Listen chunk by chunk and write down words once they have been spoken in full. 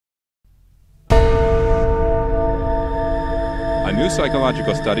A new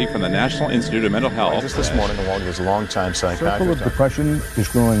psychological study from the National Institute of Mental Health. Just this morning, along with his longtime psychiatrist. The circle of depression is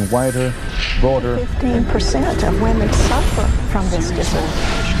growing wider, broader. 15% of women suffer from this disorder.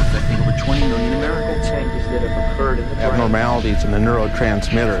 Affecting over 20 million Americans. Changes that have occurred in the brain. Abnormalities in the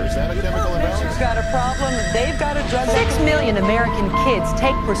neurotransmitters. Is that a chemical imbalance? She's got a problem, they've got a drug. 6 million American kids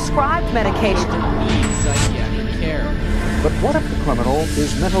take prescribed medication. Need psychiatric care. But what if the criminal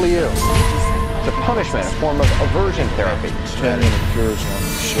is mentally ill? The punishment, a form of aversion therapy. Chanting the cures on the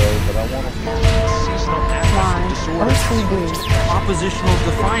show, but I want to Seasonal affective disorder. Oppositional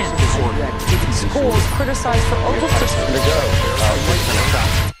defiant disorder. Schools criticized for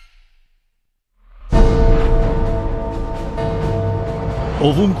overprescription.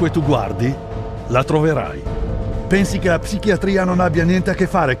 Ovunque tu guardi, la troverai. Pensi che la psichiatria non abbia niente a che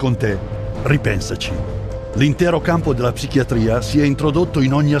fare con te? Ripensaci. L'intero campo della psichiatria si è introdotto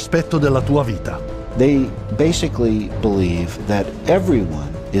in ogni aspetto della tua vita. They basically believe that everyone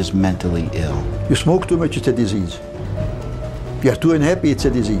is mentally ill. You smoke too much, it's a disease. You're too unhappy, it's a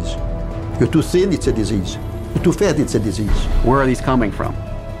disease. You're too thin, it's a disease. You're too fat, it's a disease. Where are these coming from?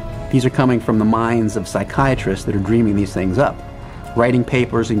 These are coming from the minds of psychiatrists that are dreaming these things up, writing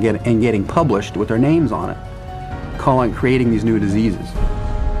papers and getting published with their names on it, creating these new diseases.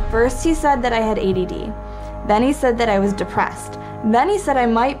 First he said that I had ADD. Then he said that I was depressed. Then he said I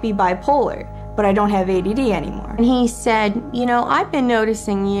might be bipolar, but I don't have ADD anymore. And he said, you know, I've been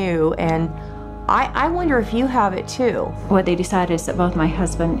noticing you, and I wonder if you have it too. What they decided is that both my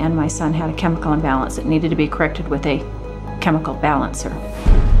husband and my son had a chemical imbalance that needed to be corrected with a chemical balancer.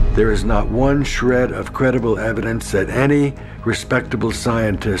 There is not one shred of credible evidence that any respectable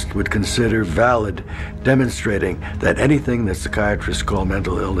scientist would consider valid, demonstrating that anything that psychiatrists call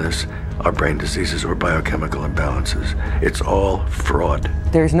mental illness are brain diseases or biochemical imbalances. It's all fraud.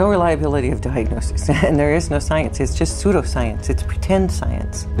 There's no reliability of diagnosis, and there is no science. It's just pseudoscience. It's pretend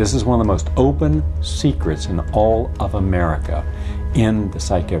science. This is one of the most open secrets in all of America in the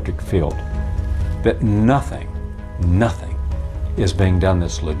psychiatric field, that nothing is being done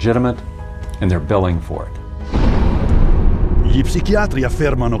that's legitimate, and they're billing for it. Gli psichiatri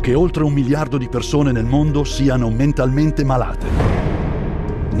affermano che oltre 1 miliardo di persone nel mondo siano mentalmente malate.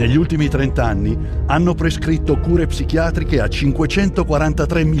 Negli ultimi 30 anni hanno prescritto cure psichiatriche a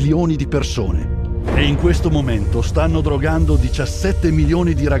 543 milioni di persone e in questo momento stanno drogando 17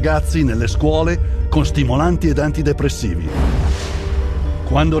 milioni di ragazzi nelle scuole con stimolanti ed antidepressivi.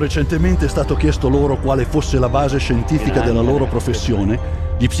 Quando recentemente è stato chiesto loro quale fosse la base scientifica della loro professione,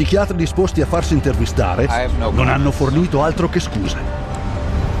 gli psichiatri disposti a farsi intervistare non hanno fornito altro che scuse.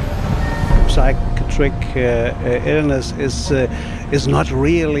 Psychiatric illness is not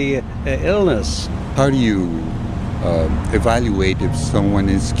really illness. How do you evaluate if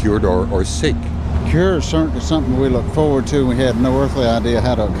someone is cured or sick? Cure is certainly something we look forward to. We have no earthly idea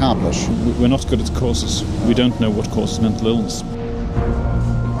how to accomplish. We're not good at causes. We don't know what causes mental illness.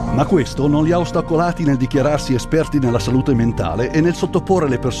 Ma questo non li ha ostacolati nel dichiararsi esperti nella salute mentale e nel sottoporre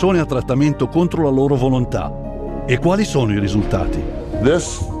le persone a trattamento contro la loro volontà. E quali sono i risultati?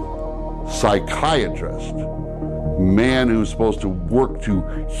 This psychiatrist, man who's supposed to work to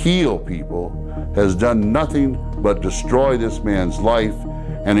heal people, has done nothing but destroy this man's life,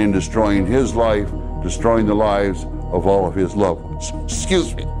 and in destroying his life, destroying the lives of all of his loved ones.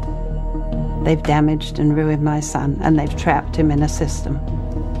 Excuse me. They've damaged and ruined my son, and they've trapped him in a system.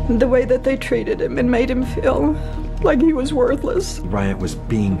 The way that they treated him and made him feel like he was worthless. Bryant was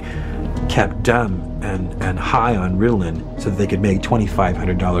being kept dumb and high on Ritalin so that they could make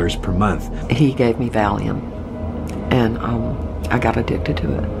 $2,500 per month. He gave me Valium, and I got addicted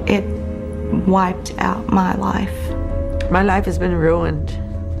to it. It wiped out my life. My life has been ruined.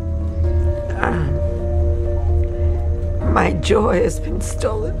 My joy has been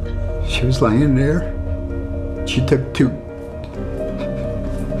stolen. She was laying there. She took two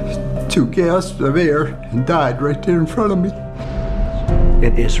gasps of air and died right there in front of me.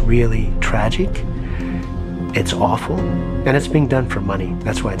 It is really tragic. It's awful. And it's being done for money.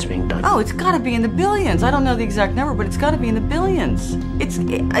 That's why it's being done. Oh, it's got to be in the billions. I don't know the exact number, but it's got to be in the billions. It's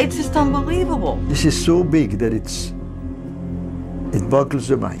just unbelievable. This is so big that it boggles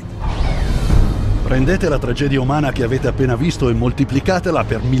the mind. Prendete la tragedia umana che avete appena visto e moltiplicatela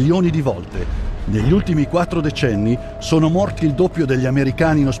per milioni di volte. Negli ultimi 4 decenni sono morti il doppio degli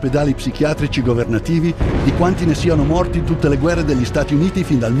americani in ospedali psichiatrici governativi di quanti ne siano morti in tutte le guerre degli Stati Uniti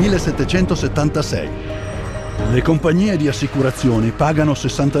fin dal 1776. Le compagnie di assicurazioni pagano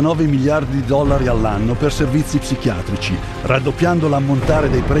 69 miliardi di dollari all'anno per servizi psichiatrici, raddoppiando l'ammontare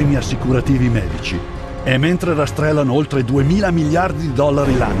dei premi assicurativi medici. E mentre rastrellano oltre 2.000 miliardi di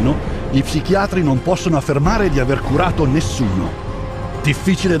dollari l'anno, gli psichiatri non possono affermare di aver curato nessuno.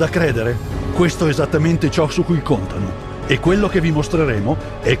 Difficile da credere? Questo è esattamente ciò su cui contano. E quello che vi mostreremo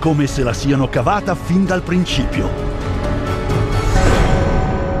è come se la siano cavata fin dal principio.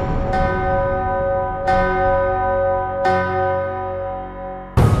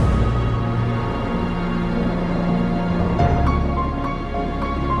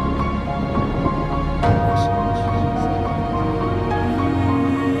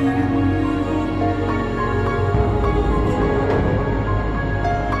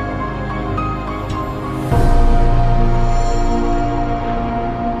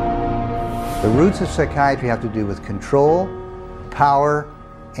 The roots of psychiatry have to do with control, power,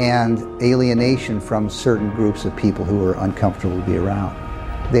 and alienation from certain groups of people who were uncomfortable to be around.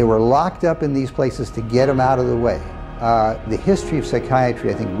 They were locked up in these places to get them out of the way. The history of psychiatry,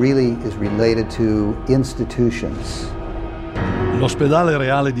 I think, really is related to institutions. L'ospedale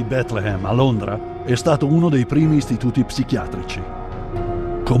reale di Bethlehem, a Londra, è stato uno dei primi istituti psichiatrici.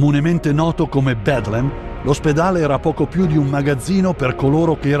 Comunemente noto come Bedlam, l'ospedale era poco più di un magazzino per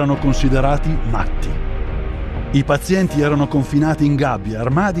coloro che erano considerati matti. I pazienti erano confinati in gabbie,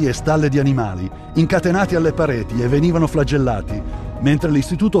 armadi e stalle di animali, incatenati alle pareti e venivano flagellati, mentre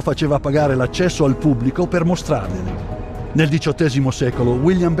l'istituto faceva pagare l'accesso al pubblico per mostrarglieli. Nel XVIII secolo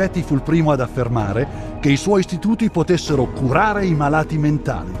William Betty fu il primo ad affermare che i suoi istituti potessero curare i malati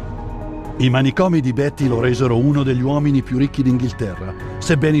mentali. I manicomi di Betty lo resero uno degli uomini più ricchi d'Inghilterra,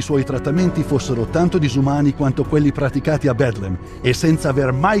 sebbene i suoi trattamenti fossero tanto disumani quanto quelli praticati a Bedlam e senza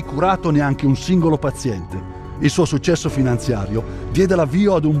aver mai curato neanche un singolo paziente. Il suo successo finanziario diede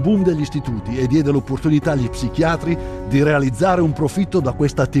l'avvio ad un boom degli istituti e diede l'opportunità agli psichiatri di realizzare un profitto da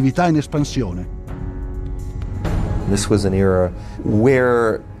questa attività in espansione. This was an era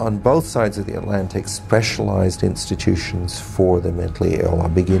where, on both sides of the Atlantic, specialized institutions for the mentally ill are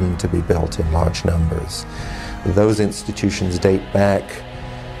beginning to be built in large numbers. Those institutions date back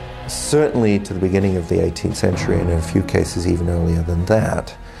certainly to the beginning of the 18th century, and in a few cases even earlier than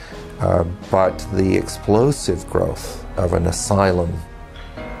that. But the explosive growth of an asylum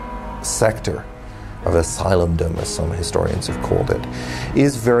sector, of asylumdom, as some historians have called it,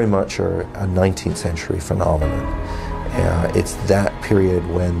 is very much a 19th century phenomenon. It's that period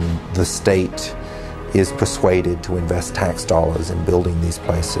when the state is persuaded to invest tax dollars in building these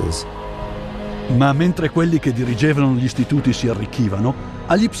places. Ma mentre quelli che dirigevano gli istituti si arricchivano,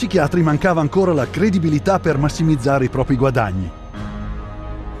 agli psichiatri mancava ancora la credibilità per massimizzare i propri guadagni.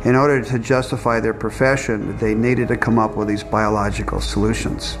 In order to justify their profession, they needed to come up with these biological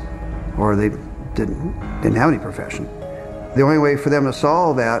solutions, or they didn't have any profession. The only way for them to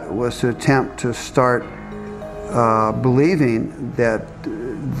solve that was to attempt to start believing that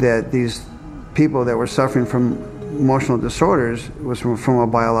these people that were suffering from emotional disorders was from a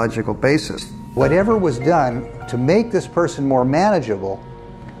biological basis. Whatever was done to make this person more manageable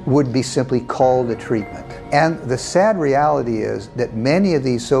would be simply called a treatment. And the sad reality is that many of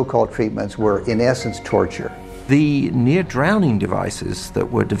these so-called treatments were, in essence, torture. The near-drowning devices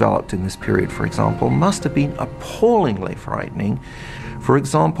that were developed in this period, for example, must have been appallingly frightening. For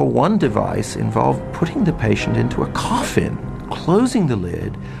example, one device involved putting the patient into a coffin, closing the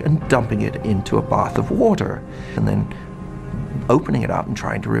lid, and dumping it into a bath of water, and then opening it up and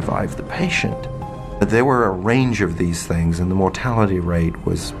trying to revive the patient. There were a range of these things, and the mortality rate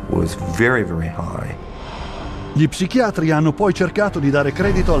was very, very high. Gli psichiatri hanno poi cercato di dare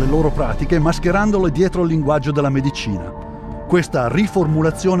credito alle loro pratiche mascherandole dietro il linguaggio della medicina. Questa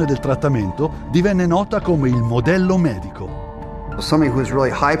riformulazione del trattamento divenne nota come il modello medico. Somebody who's really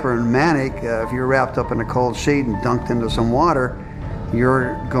hyper and manic, if you're wrapped up in a cold sheet and dunked into some water,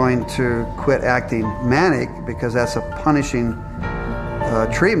 you're going to quit acting manic because that's a punishing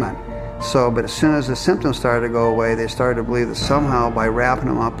treatment. But as soon as the symptoms started to go away, they started to believe that somehow by wrapping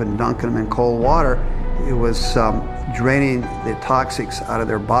them up and dunking them in cold water, it was draining the toxics out of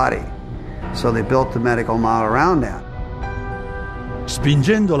their body. So they built the medical model around that.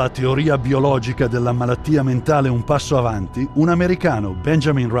 Spingendo la teoria biologica della malattia mentale un passo avanti, un americano,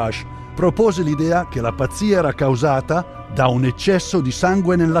 Benjamin Rush, propose l'idea che la pazzia era causata da un eccesso di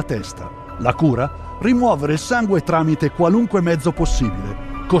sangue nella testa. La cura? Rimuovere il sangue tramite qualunque mezzo possibile.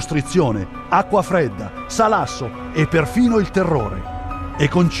 Costrizione, acqua fredda, salasso e perfino il terrore. E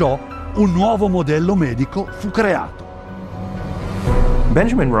con ciò un nuovo modello medico fu creato.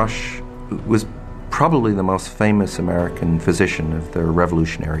 Benjamin Rush was probably the most famous American physician of the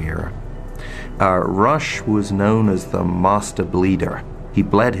Revolutionary era. Rush was known as the master bleeder. He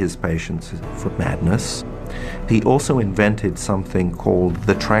bled his patients for madness. He also invented something called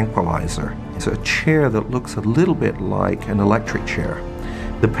the tranquilizer. It's a chair that looks a little bit like an electric chair.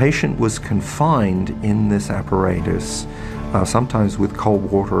 The patient was confined in this apparatus sometimes with cold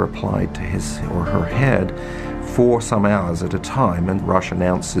water applied to his or her head for some hours at a time, and Rush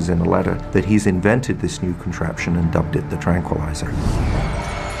announces in a letter that he's invented this new contraption and dubbed it the tranquilizer.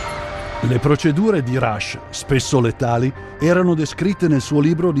 Le procedure di Rush, spesso letali, erano descritte nel suo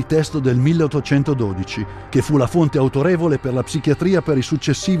libro di testo del 1812, che fu la fonte autorevole per la psichiatria per i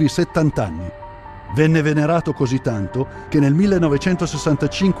successivi 70 anni. Venne venerato così tanto che nel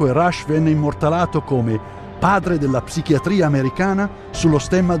 1965 Rush venne immortalato come padre della psichiatria americana sullo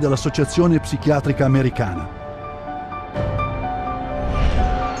stemma dell'Associazione Psichiatrica Americana.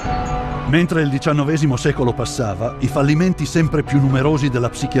 Mentre il XIX secolo passava, i fallimenti sempre più numerosi della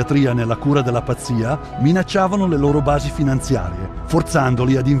psichiatria nella cura della pazzia minacciavano le loro basi finanziarie,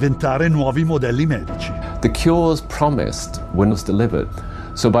 forzandoli ad inventare nuovi modelli medici. The cures promised when it was delivered.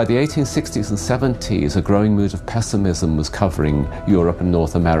 So by the 1860s and 70s, a growing mood of pessimism was covering Europe and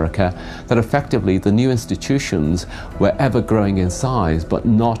North America, that effectively the new institutions were ever growing in size but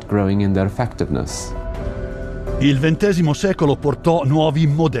not growing in their effectiveness. Il XX secolo portò nuovi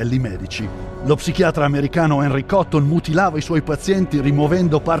modelli medici. Lo psichiatra americano Henry Cotton mutilava i suoi pazienti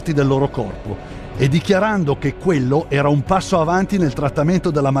rimuovendo parti del loro corpo e dichiarando che quello era un passo avanti nel trattamento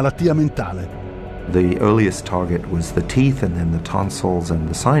della malattia mentale. The earliest target was the teeth and then the tonsils and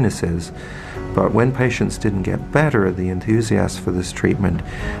the sinuses. But when patients didn't get better, the enthusiasts for this treatment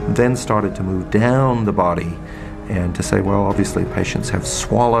then started to move down the body and to say, well, obviously patients have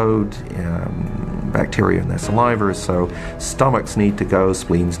swallowed bacteria in their saliva, so stomachs need to go,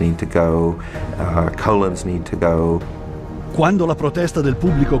 spleens need to go, colons need to go. Quando la protesta del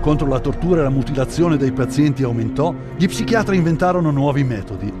pubblico contro la tortura e la mutilazione dei pazienti aumentò, gli psichiatri inventarono nuovi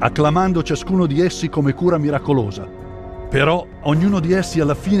metodi, acclamando ciascuno di essi come cura miracolosa. Però ognuno di essi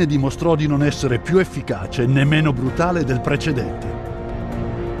alla fine dimostrò di non essere più efficace né meno brutale del precedente.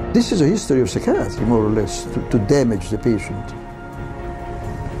 This is a history of psychiatry, more or less, to damage the patient.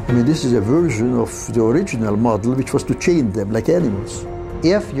 I mean, this is a version of the original model, which was to chain them like animals.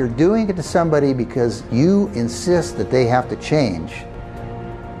 If you're doing it to somebody because you insist that they have to change,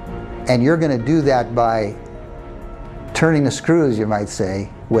 and you're going to do that by turning the screws, you might say,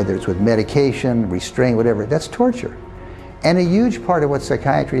 whether it's with medication, restraint, whatever, that's torture. And a huge part of what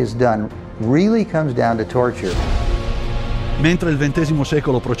psychiatry has done really comes down to torture. Mentre il XX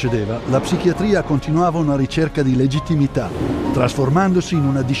secolo procedeva, la psichiatria continuava una ricerca di legittimità, trasformandosi in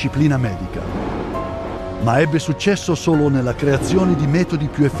una disciplina medica. Ma ebbe successo solo nella creazione di metodi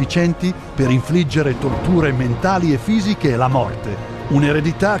più efficienti per infliggere torture mentali e fisiche e la morte,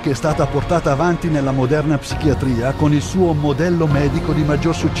 un'eredità che è stata portata avanti nella moderna psichiatria con il suo modello medico di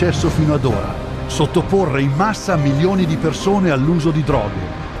maggior successo fino ad ora: sottoporre in massa milioni di persone all'uso di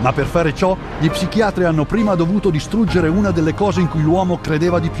droghe. Ma per fare ciò, gli psichiatri hanno prima dovuto distruggere una delle cose in cui l'uomo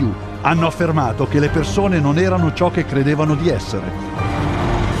credeva di più. Hanno affermato che le persone non erano ciò che credevano di essere.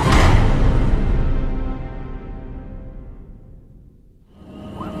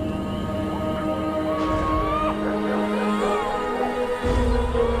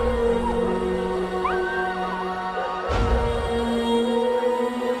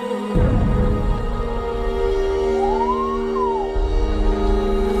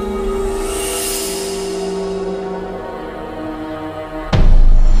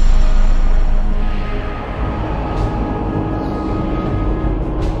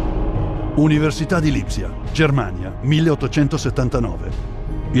 Università di Lipsia, Germania, 1879.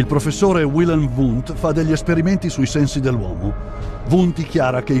 Il professore Wilhelm Wundt fa degli esperimenti sui sensi dell'uomo. Wundt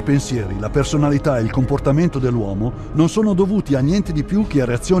dichiara che i pensieri, la personalità e il comportamento dell'uomo non sono dovuti a niente di più che a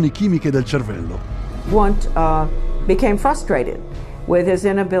reazioni chimiche del cervello. Wundt became frustrated with his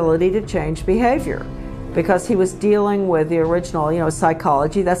inability to change behavior because he was dealing with the original,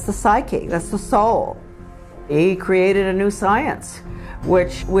 psychology. That's the psyche, that's the soul. He created a new science,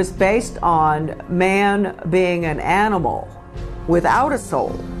 which was based on man being an animal without a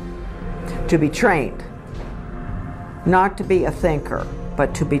soul, to be trained, not to be a thinker,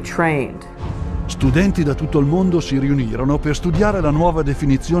 but to be trained. Studenti da tutto il mondo si riunirono per studiare la nuova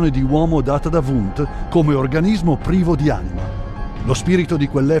definizione di uomo data da Wundt come organismo privo di anima. Lo spirito di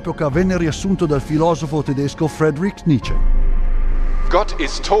quell'epoca venne riassunto dal filosofo tedesco Friedrich Nietzsche. Gott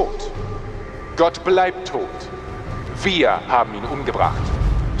ist tot. Gott bleibt tot. Wir haben ihn umgebracht.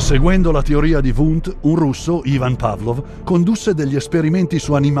 Seguendo la teoria di Wundt, un russo, Ivan Pavlov, condusse degli esperimenti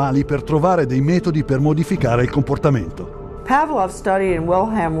su animali per trovare dei metodi per modificare il comportamento. Pavlov studied in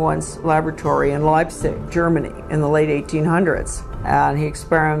Wilhelm Wundt's laboratory in Leipzig, Germany, in the late 1800s. And he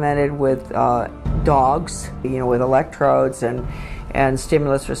experimented with dogs, with electrodes and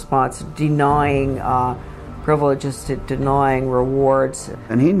stimulus response, denying privileges to denying rewards.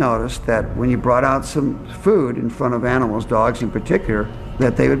 And he noticed that when you brought out some food in front of animals, dogs in particular,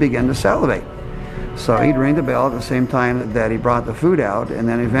 that they would begin to salivate. So he'd ring the bell at the same time that he brought the food out, and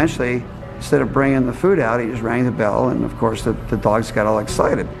then eventually, instead of bringing the food out, he just rang the bell, and of course the dogs got all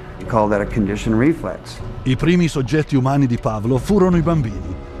excited. He called that a conditioned reflex. I primi soggetti umani di Pavlov furono i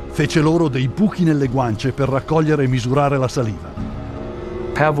bambini. Fece loro dei buchi nelle guance per raccogliere e misurare la saliva.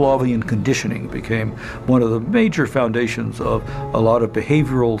 Pavlovian conditioning became one of the major foundations of a lot of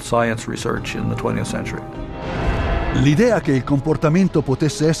behavioral science research in the 20th century. L'idea che il comportamento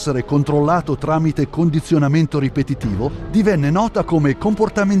potesse essere controllato tramite condizionamento ripetitivo divenne nota come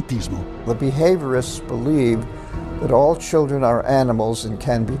comportamentismo. The behaviorists believed that all children are animals and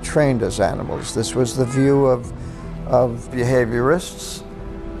can be trained as animals. This was the view of behaviorists.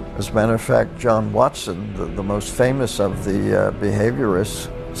 As a matter of fact, John Watson, the most famous of the behaviorists,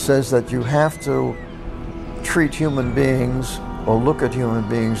 says that you have to treat human beings or look at human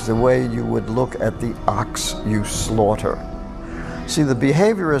beings the way you would look at the ox you slaughter. See, the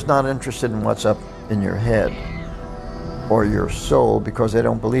behavior is not interested in what's up in your head or your soul because they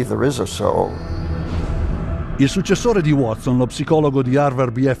don't believe there is a soul. Il successore di Watson, lo psicologo di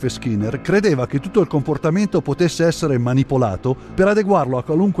Harvard B.F. Skinner, credeva che tutto il comportamento potesse essere manipolato per adeguarlo a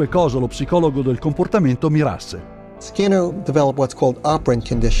qualunque cosa lo psicologo del comportamento mirasse. Skinner developed what's called operant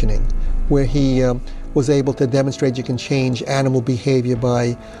conditioning, where he was able to demonstrate you can change animal behavior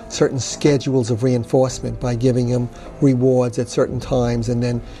by certain schedules of reinforcement, by giving them rewards at certain times, and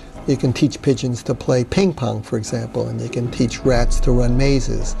then you can teach pigeons to play ping pong, for example, and you can teach rats to run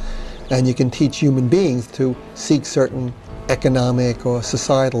mazes. And you can teach human beings to seek certain economic or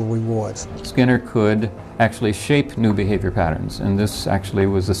societal rewards. Skinner could actually shape new behavior patterns, and this actually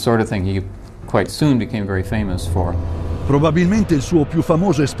was the sort of thing he quite soon became very famous for. Probabilmente il suo più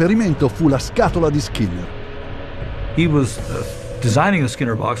famoso esperimento fu la scatola di Skinner. He was designing a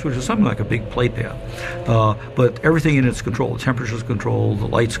Skinner box, which is something like a big playpen, but everything in it's controlled. The temperature's controlled, the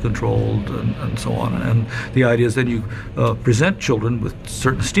light's controlled, and so on. And the idea is then you present children with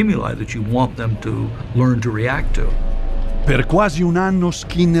certain stimuli that you want them to learn to react to. Per quasi un anno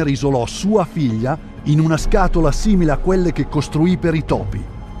Skinner isolò sua figlia in una scatola simile a quelle che costruì per i topi.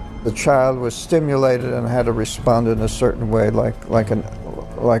 The child was stimulated and had to respond in a certain way,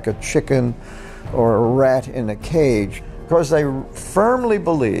 like a chicken or a rat in a cage, because they firmly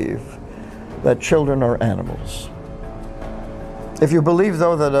believe that children are animals. If you believe,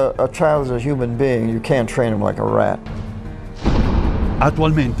 though, that a child is a human being, you can't train him like a rat.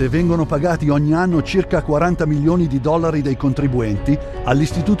 Attualmente vengono pagati ogni anno circa 40 milioni di dollari dai contribuenti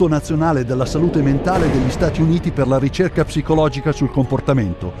all'Istituto Nazionale della Salute Mentale degli Stati Uniti per la ricerca psicologica sul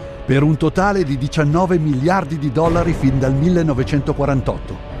comportamento, per un totale di 19 miliardi di dollari fin dal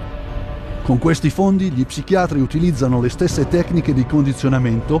 1948. Con questi fondi gli psichiatri utilizzano le stesse tecniche di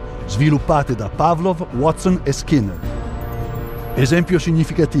condizionamento sviluppate da Pavlov, Watson e Skinner. Esempio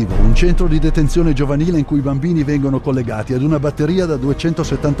significativo, un centro di detenzione giovanile in cui i bambini vengono collegati ad una batteria da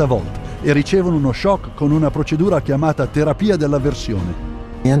 270 volt e ricevono uno shock con una procedura chiamata terapia dell'avversione.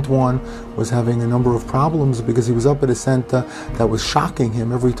 Antoine was having a number of problems because he was up at a center that was shocking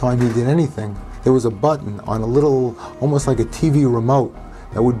him every time he did anything. There was a button on a little, almost like a TV remote,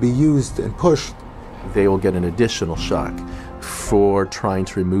 that would be used and pushed. They will get an additional shock for trying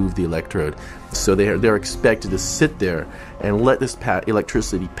to remove the electrode. So they're expected to sit there and let this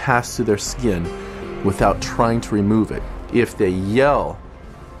electricity pass through their skin without trying to remove it. If they yell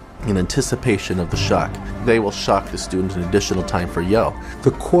in anticipation of the shock, they will shock the student an additional time for yell.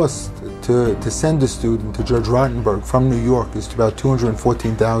 The cost to send a student to Judge Rottenberg from New York is about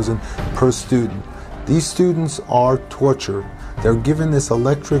 $214,000 per student. These students are tortured. They're given this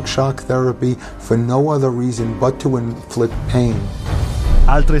electric shock therapy for no other reason but to inflict pain.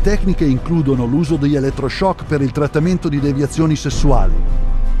 Altre tecniche includono l'uso degli elettroshock per il trattamento di deviazioni sessuali,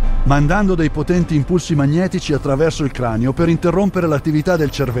 mandando dei potenti impulsi magnetici attraverso il cranio per interrompere l'attività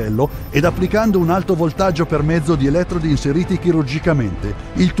del cervello ed applicando un alto voltaggio per mezzo di elettrodi inseriti chirurgicamente,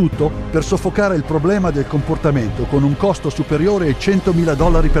 il tutto per soffocare il problema del comportamento con un costo superiore ai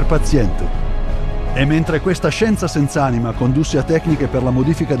 $100.000 per paziente. E mentre questa scienza senz'anima condusse a tecniche per la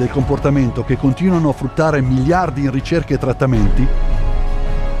modifica del comportamento che continuano a fruttare miliardi in ricerche e trattamenti,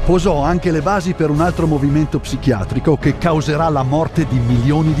 posò anche le basi per un altro movimento psichiatrico che causerà la morte di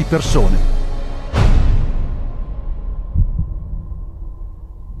milioni di persone.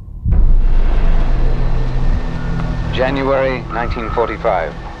 January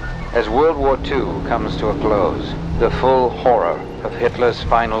 1945. As World War II comes to a close, the full horror of Hitler's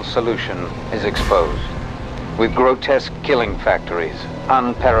final solution is exposed, with grotesque killing factories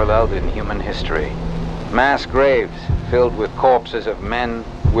unparalleled in human history. Mass graves filled with corpses of men,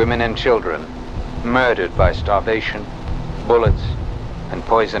 women, and children, murdered by starvation, bullets, and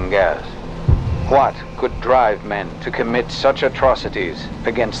poison gas. What could drive men to commit such atrocities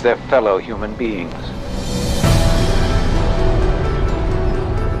against their fellow human beings?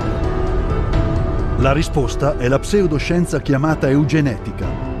 La risposta è la pseudoscienza chiamata eugenetica,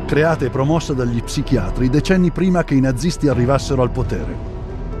 creata e promossa dagli psichiatri decenni prima che i nazisti arrivassero al potere.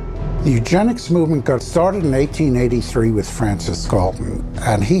 The eugenics movement got started in 1883 with Francis Galton,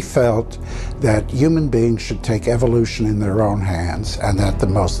 and he felt that human beings should take evolution in their own hands, and that the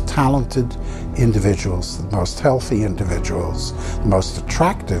most talented individuals, the most healthy individuals, the most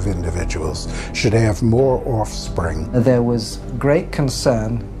attractive individuals should have more offspring. There was great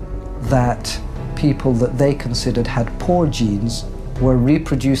concern that people that they considered had poor genes were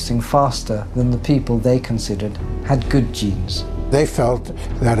reproducing faster than the people they considered had good genes. They felt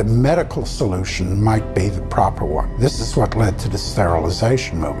that a medical solution might be the proper one. This is what led to the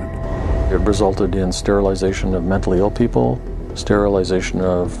sterilization movement. It resulted in sterilization of mentally ill people, sterilization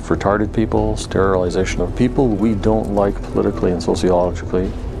of retarded people, sterilization of people we don't like politically and sociologically.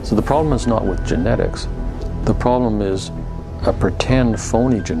 So the problem is not with genetics. The problem is a pretend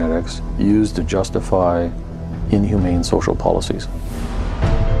phony genetics used to justify inhumane social policies.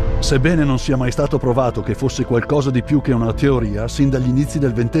 Sebbene non sia mai stato provato che fosse qualcosa di più che una teoria, sin dagli inizi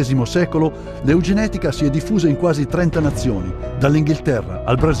del XX secolo l'eugenetica si è diffusa in quasi 30 nazioni, dall'Inghilterra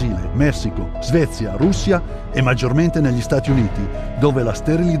al Brasile, Messico, Svezia, Russia e maggiormente negli Stati Uniti, dove la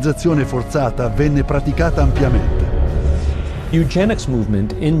sterilizzazione forzata venne praticata ampiamente. Eugenics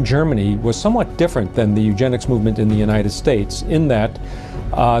movement in Germany was somewhat different than the eugenics movement in the United States in that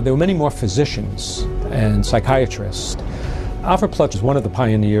there were many more physicians and psychiatrists. Alfred Plutz was one of the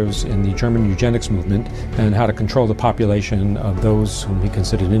pioneers in the German eugenics movement and how to control the population of those whom he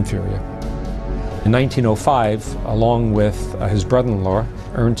considered inferior. In 1905, along with his brother-in-law,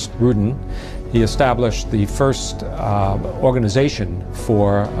 Ernst Ruden, he established the first organization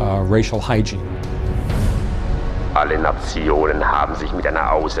for racial hygiene. Alle Nationen haben sich mit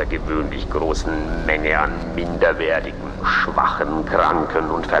einer außergewöhnlich großen Menge an minderwertigen, schwachen, kranken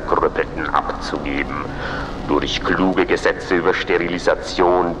und Verkrüppelten abzugeben. Durch kluge Gesetze über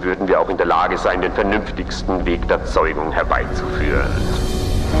Sterilisation würden wir auch in der Lage sein, den vernünftigsten Weg der Zeugung herbeizuführen.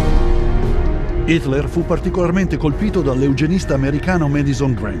 Hitler fu particolarmente colpito dall'eugenista americano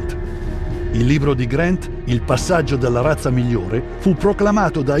Madison Grant. Il libro di Grant, Il passaggio della razza migliore, fu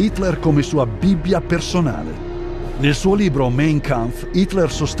proclamato da Hitler come sua Bibbia personale. Nel suo libro Mein Kampf,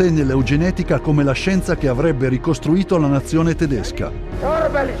 Hitler sostenne l'eugenetica come la scienza che avrebbe ricostruito la nazione tedesca.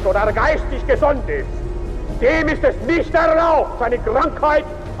 Körperlich oder geistig gesund ist, dem ist es nicht erlaubt, seine Krankheit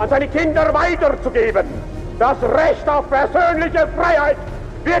an seine Kinder weiterzugeben. Das Recht auf persönliche Freiheit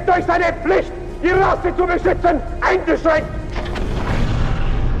wird durch seine Pflicht, die Rasse zu beschützen, eingeschränkt.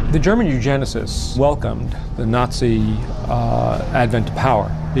 The German eugenicists welcomed the Nazi advent to power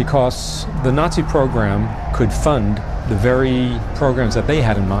because the Nazi program could fund the very programs that they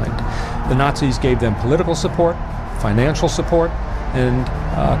had in mind. The Nazis gave them political support, financial support, and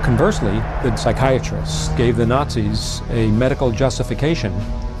conversely, the psychiatrists gave the Nazis a medical justification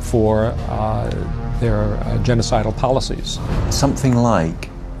for their genocidal policies. Something like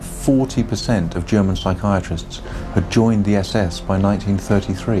 40% of German psychiatrists had joined the SS by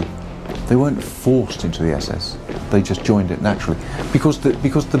 1933. They weren't forced into the SS, they just joined it naturally, because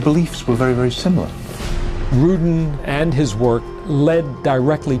the beliefs were very, very similar. Ruden and his work led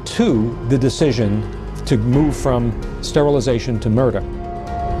directly to the decision to move from sterilization to murder.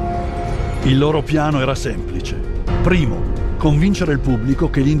 Il loro piano era semplice. Primo, convincere il pubblico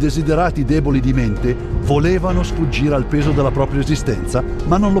che gli indesiderati deboli di mente volevano sfuggire al peso della propria esistenza,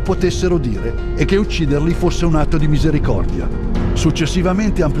 ma non lo potessero dire, e che ucciderli fosse un atto di misericordia.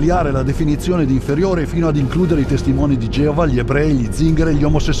 Successivamente ampliare la definizione di inferiore fino ad includere i testimoni di Geova, gli ebrei, gli zingari e gli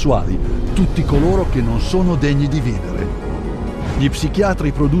omosessuali, tutti coloro che non sono degni di vivere. Gli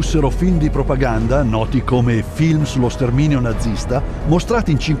psichiatri produssero film di propaganda, noti come film sullo sterminio nazista, mostrati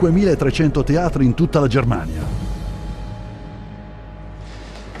in 5.300 teatri in tutta la Germania.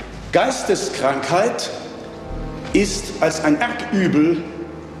 Geisteskrankheit ist als ein Erbübel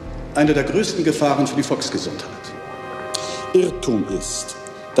eine der größten Gefahren für die Volksgesundheit. Irrtum ist,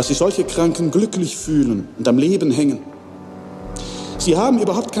 dass sich solche Kranken glücklich fühlen und am Leben hängen. Sie haben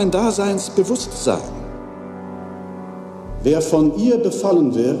überhaupt kein Daseinsbewusstsein. Wer von ihr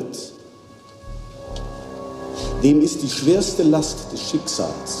befallen wird, dem ist die schwerste Last des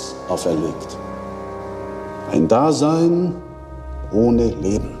Schicksals auferlegt. Ein Dasein ohne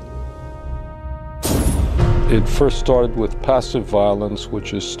Leben. It first started with passive violence,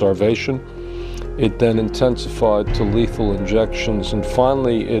 which is starvation, It then intensified to lethal injections, and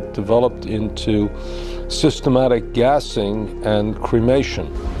finally it developed into systematic gassing and cremation.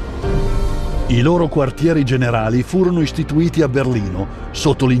 I loro quartieri generali furono istituiti a Berlino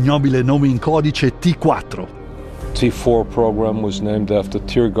sotto l'ignobile nome in codice T4. T4 program was named after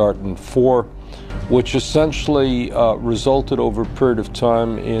Tiergarten 4, which essentially resulted over a period of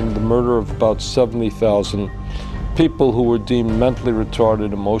time in the murder of about 70,000 people who were deemed mentally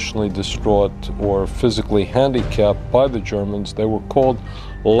retarded, emotionally distraught, or physically handicapped by the Germans. They were called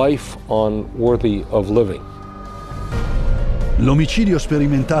life unworthy of living. L'omicidio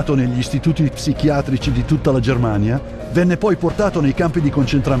sperimentato negli istituti psichiatrici di tutta la Germania venne poi portato nei campi di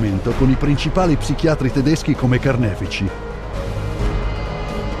concentramento con i principali psichiatri tedeschi come carnefici.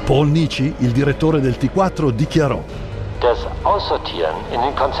 Paul Nici, il direttore del T4, dichiarò: Das Aussortieren in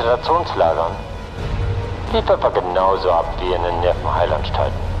den Konzentrationslagern lief etwa genauso ab wie in den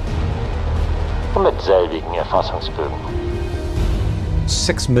Nervenheilanstalten. Und mit selbigen Erfassungsbögen.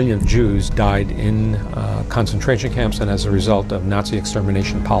 6 million Jews died in concentration camps and as a result of Nazi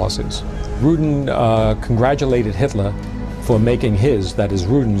extermination policies. Rudin congratulated Hitler for making his, that is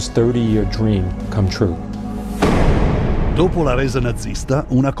Rudin's, 30-year dream come true. Dopo la resa nazista,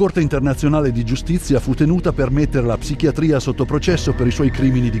 una corte internazionale di giustizia fu tenuta per mettere la psichiatria sotto processo per i suoi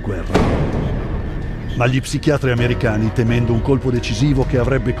crimini di guerra. Ma gli psichiatri americani, temendo un colpo decisivo che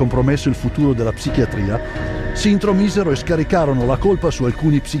avrebbe compromesso il futuro della psichiatria, si intromisero e scaricarono la colpa su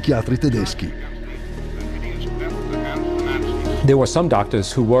alcuni psichiatri tedeschi. There were some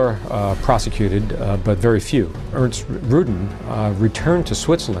doctors who were prosecuted, but very few. Ernst Rudin returned to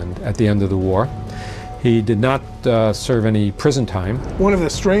Switzerland at the end of the war. He did not serve any prison time. One of the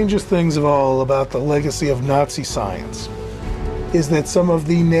strangest things of all about the legacy of Nazi science is that some of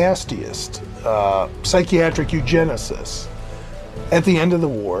the nastiest psychiatric eugenicists at the end of the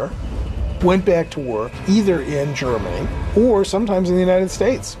war went back to work either in Germany or sometimes in the United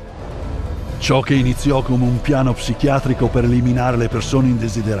States. Ciò che iniziò come un piano psichiatrico per eliminare le persone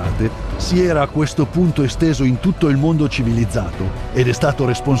indesiderate si era a questo punto esteso in tutto il mondo civilizzato ed è stato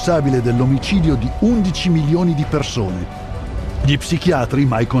responsabile dell'omicidio di 11 milioni di persone. Gli psichiatri,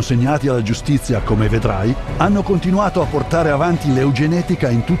 mai consegnati alla giustizia come vedrai, hanno continuato a portare avanti l'eugenetica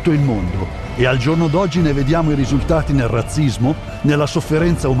in tutto il mondo e al giorno d'oggi ne vediamo i risultati nel razzismo, nella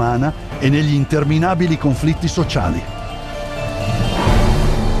sofferenza umana e negli interminabili conflitti sociali.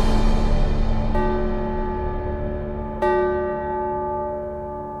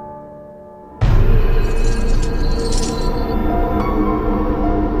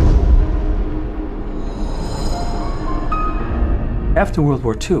 After World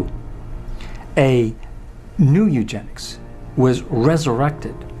War II, a new eugenics was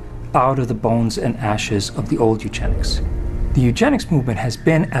resurrected out of the bones and ashes of the old eugenics. The eugenics movement has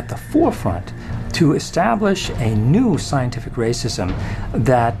been at the forefront to establish a new scientific racism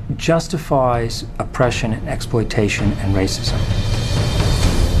that justifies oppression and exploitation and racism.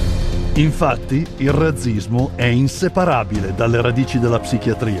 Infatti, il razzismo è inseparabile dalle radici della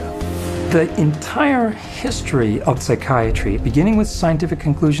psichiatria. The entire history of psychiatry, beginning with scientific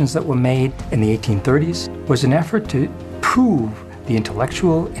conclusions that were made in the 1830s, was an effort to prove the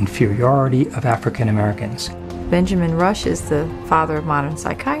intellectual inferiority of African Americans. Benjamin Rush is the father of modern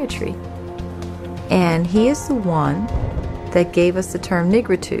psychiatry, and he is the one that gave us the term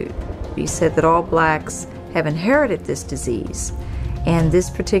nigritude. He said that all blacks have inherited this disease, and this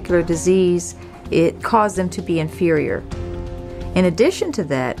particular disease, it caused them to be inferior. In addition to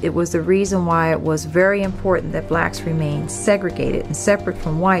that, it was the reason why it was very important that blacks remain segregated and separate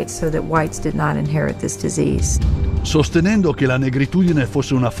from whites so that whites did not inherit this disease. Sostenendo che la negritudine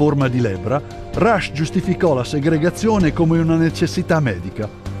fosse una forma di lebbra, Rush giustificò la segregazione come una necessità medica.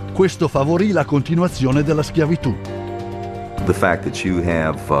 Questo favorì la continuazione della schiavitù. The fact that you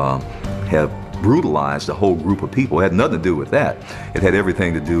have brutalized a whole group of people had nothing to do with that. It had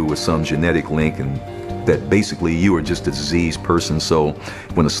everything to do with some genetic link and that basically you were just a diseased person, so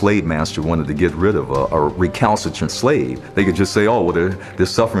when a slave master wanted to get rid of a recalcitrant slave, they could just say, oh, well, they're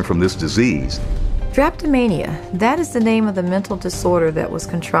suffering from this disease. Drapetomania, that is the name of the mental disorder that was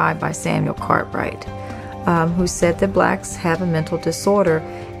contrived by Samuel Cartwright, who said that blacks have a mental disorder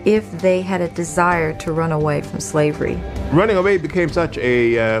if they had a desire to run away from slavery. Running away became such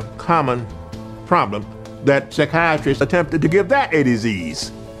a common problem that psychiatrists attempted to give that a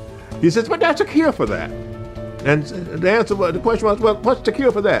disease. He says, but that's a cure for that. And the question was, well, what's the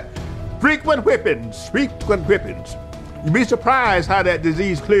cure for that? Frequent whippings, frequent whippings. You'd be surprised how that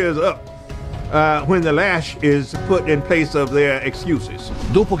disease clears up when the lash is put in place of their excuses.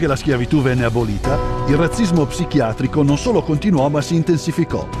 Dopo che la schiavitù venne abolita, il razzismo psichiatrico non solo continuò ma si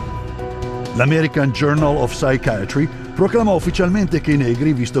intensificò. L'American Journal of Psychiatry proclamò ufficialmente che i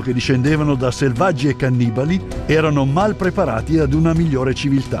negri, visto che discendevano da selvaggi e cannibali, erano mal preparati ad una migliore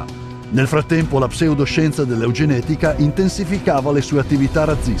civiltà. Nel frattempo la pseudoscienza dell'eugenetica intensificava le sue attività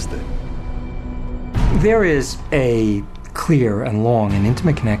razziste. There is a clear and long and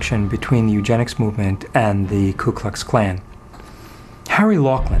intimate connection between the eugenics movement and the Ku Klux Klan. Harry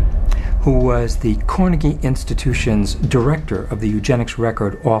Laughlin, who was the Carnegie Institution's director of the Eugenics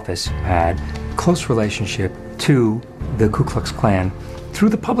Record Office, had a close relationship to the Ku Klux Klan through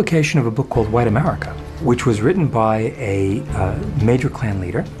the publication of a book called White America, which was written by a major Klan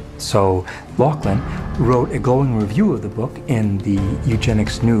leader. So Laughlin wrote a glowing review of the book in the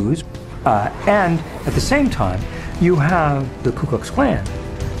Eugenics News. And at the same time, you have the Ku Klux Klan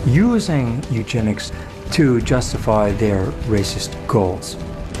using eugenics to justify their racist goals.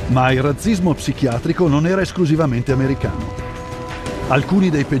 Ma il razzismo psichiatrico non era esclusivamente americano. Alcuni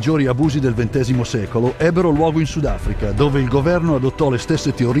dei peggiori abusi del XX secolo ebbero luogo in Sudafrica, dove il governo adottò le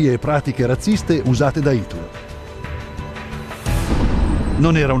stesse teorie e pratiche razziste usate da Hitler.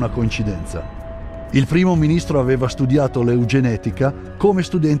 Non era una coincidenza. Il primo ministro aveva studiato l'eugenetica come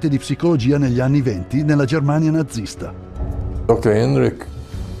studente di psicologia negli anni '20 nella Germania nazista. Dr. Hendrik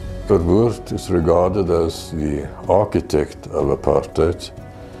Verwoerd is regarded as the architect of apartheid.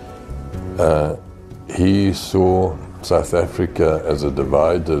 He saw South Africa as a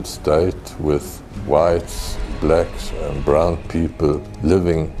divided state with whites, blacks and brown people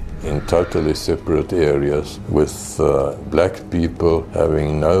living in totally separate areas, with black people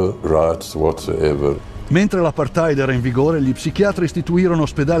having no rights whatsoever. Mentre l'apartheid era in vigore, gli psichiatri istituirono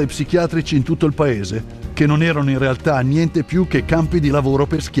ospedali psichiatrici in tutto il paese, che non erano in realtà niente più che campi di lavoro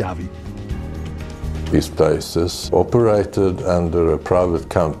per schiavi. These places operated under a private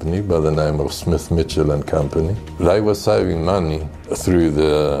company by the name of Smith Mitchell and Company. They were saving money through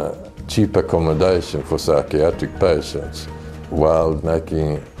the cheap accommodation for psychiatric patients while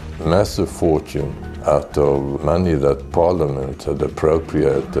making a massive fortune out of money that Parliament had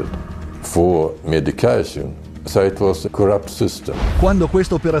appropriated for medication. So it was a corrupt system. Quando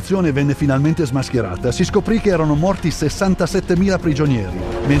questa operazione venne finalmente smascherata, si scoprì che erano morti 67.000 prigionieri,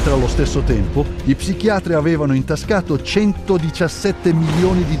 mentre allo stesso tempo gli psichiatri avevano intascato 117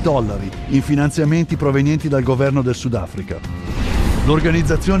 milioni di dollari in finanziamenti provenienti dal governo del Sudafrica.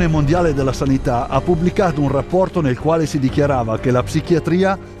 L'Organizzazione Mondiale della Sanità ha pubblicato un rapporto nel quale si dichiarava che la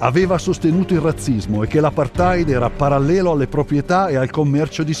psichiatria aveva sostenuto il razzismo e che l'apartheid era parallelo alle proprietà e al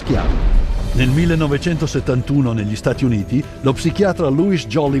commercio di schiavi. Nel 1971 negli Stati Uniti, lo psichiatra Louis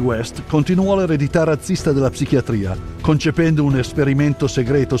Jolly West continuò l'eredità razzista della psichiatria, concependo un esperimento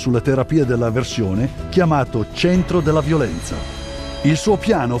segreto sulla terapia dell'avversione chiamato Centro della Violenza. Il suo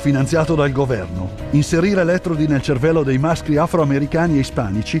piano, finanziato dal governo, inserire elettrodi nel cervello dei maschi afroamericani e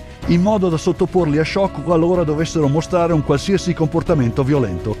ispanici in modo da sottoporli a shock qualora dovessero mostrare un qualsiasi comportamento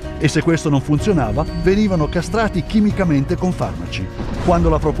violento, e se questo non funzionava, venivano castrati chimicamente con farmaci. Quando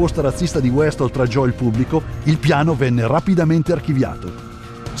la proposta razzista di West oltraggiò il pubblico, il piano venne rapidamente archiviato.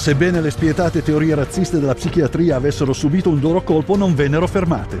 Sebbene le spietate teorie razziste della psichiatria avessero subito un duro colpo, non vennero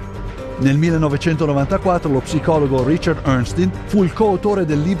fermate. Nel 1994 lo psicologo Richard Ernstein fu il coautore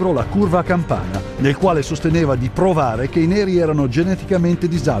del libro La curva a campana, nel quale sosteneva di provare che i neri erano geneticamente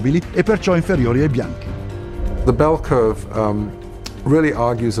disabili e perciò inferiori ai bianchi. The bell curve really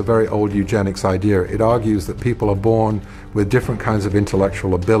argues a very old eugenics idea. It argues that people are born with different kinds of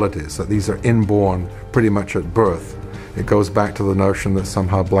intellectual abilities, that these are inborn pretty much at birth. It goes back to the notion that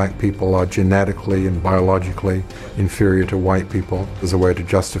somehow black people are genetically and biologically inferior to white people as a way to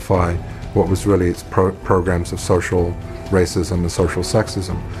justify what was really its programs of social racism and social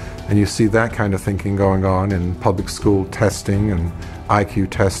sexism. And you see that kind of thinking going on in public school testing and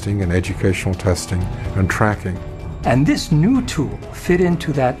IQ testing and educational testing and tracking. And this new tool fit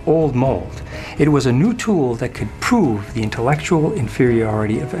into that old mold. It was a new tool that could prove the intellectual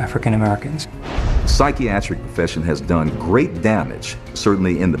inferiority of African Americans. The psychiatric profession has done great damage,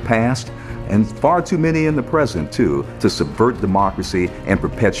 certainly in the past, and far too many in the present too, to subvert democracy and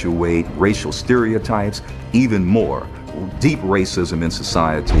perpetuate racial stereotypes, even more, deep racism in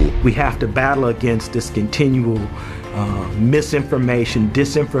society. We have to battle against this continual misinformation,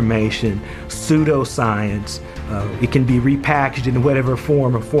 disinformation, pseudoscience. It can be repackaged in whatever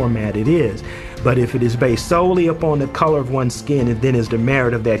form or format it is. But if it is based solely upon the color of one's skin and then is the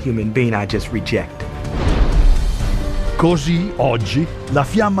merit of that human being, I just reject it. Così, oggi, la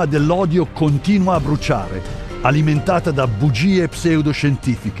fiamma dell'odio continua a bruciare, alimentata da bugie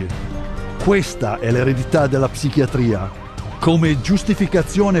pseudoscientifiche. Questa è l'eredità della psichiatria, come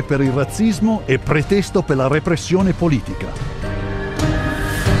giustificazione per il razzismo e pretesto per la repressione politica.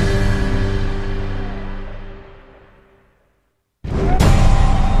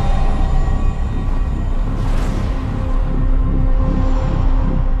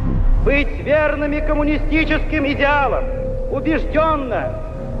 быть верными коммунистическим идеалам, убежденно,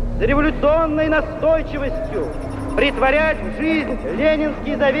 с революционной настойчивостью претворять в жизнь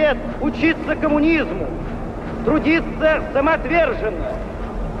ленинский завет, учиться коммунизму, трудиться самоотверженно,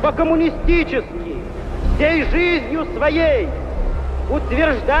 по-коммунистически, всей жизнью своей,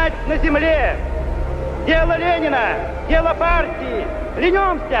 утверждать на земле дело Ленина, дело партии.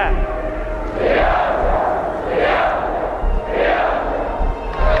 Клянемся!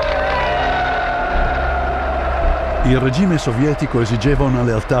 Il regime sovietico esigeva una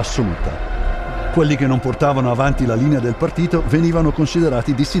lealtà assoluta. Quelli che non portavano avanti la linea del partito venivano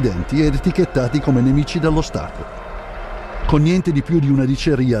considerati dissidenti ed etichettati come nemici dello Stato. Con niente di più di una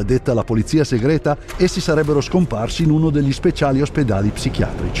diceria detta alla polizia segreta, essi sarebbero scomparsi in uno degli speciali ospedali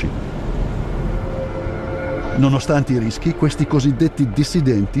psichiatrici. Nonostante i rischi, questi cosiddetti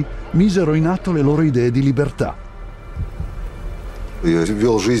dissidenti misero in atto le loro idee di libertà. Я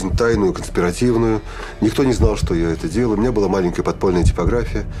вел жизнь тайную, конспиративную. Никто не знал, что я это делаю. У меня была маленькая подпольная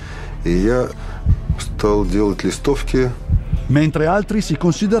типография. И я stavo делать листовки. Mentre altri si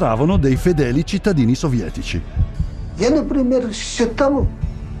consideravano dei fedeli cittadini sovietici. Я, например, считал,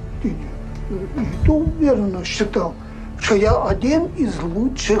 уверенно считал, что я один из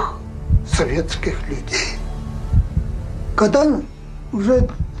лучших советских людей. Когда уже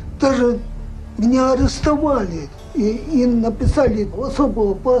даже меня арестовали и написали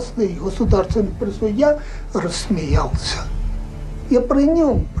особо опасный государственный призыв, я рассмеялся. Я при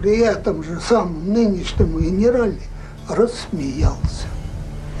нем, при этом же самом нынешнем генерале, рассмеялся.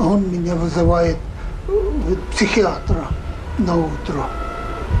 А он меня вызывает psichiatra na utro.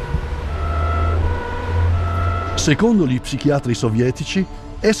 Secondo gli psichiatri sovietici,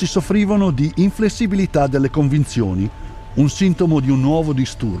 essi soffrivano di inflessibilità delle convinzioni, un sintomo di un nuovo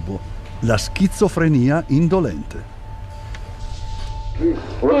disturbo, la schizofrenia indolente.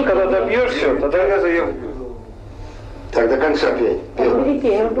 Вот когда добьешься, тогда я заем. Так, до конца пей.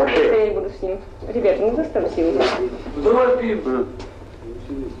 Перепей, ну я не буду с ним. Ребята, ну заставьте его. Давай пей, брат.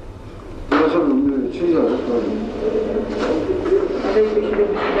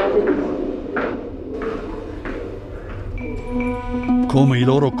 Come i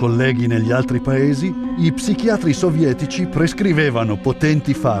loro colleghi negli altri paesi, i psichiatri sovietici prescrivevano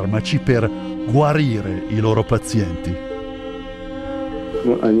potenti farmaci per guarire i loro pazienti.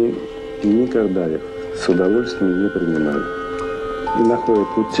 Они никогда их с удовольствием не принимали. И находят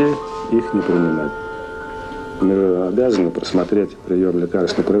пути их не принимать. Мы же обязаны просмотреть прием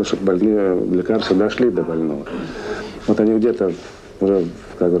лекарственных продуктов, чтобы больные лекарства дошли до больного. Вот они где-то уже,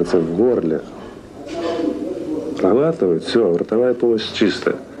 как говорится, в горле проглатывают, все, ротовая полость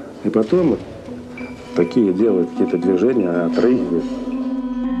чистая. И потом вот такие делают какие-то движения, отрыгивают.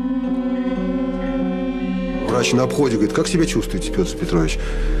 Врач на обходе говорит: как себя чувствуете, Петр Петрович?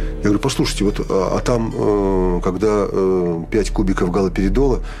 Я говорю: послушайте, вот, там, когда 5 кубиков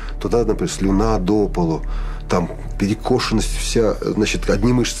галоперидола, туда, например, слюна до полу, там перекошенность вся, значит,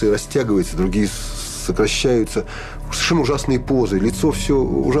 одни мышцы растягиваются, другие сокращаются, совершенно ужасные позы, лицо все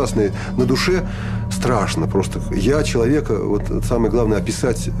ужасное, на душе страшно просто. Я человека, вот самое главное,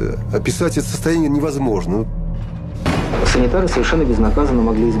 описать это состояние невозможно. Санитары совершенно безнаказанно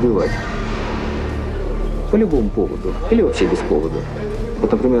могли избивать. По любому поводу. Или вообще без повода.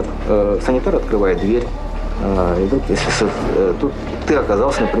 Вот, например, санитар открывает дверь, и вдруг, если тут ты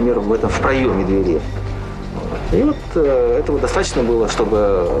оказался, например, в проеме двери. И вот этого достаточно было,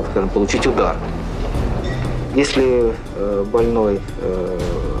 чтобы, скажем, получить удар. Если больной,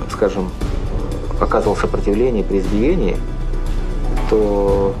 скажем, оказывал сопротивление при избиении,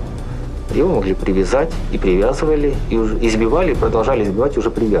 то его могли привязать, и привязывали, и уже избивали, и продолжали избивать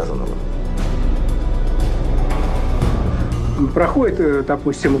уже привязанного. Проходит,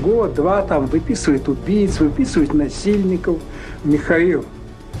 допустим, год-два, там выписывают убийц, выписывают насильников. Михаил,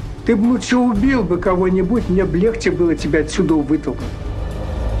 ты бы лучше убил бы кого-нибудь, мне бы легче было тебя отсюда вытолкнуть.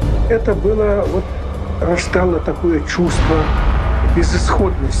 Это было, вот, растало такое чувство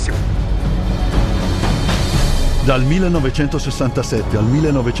безысходности. Dal 1967 al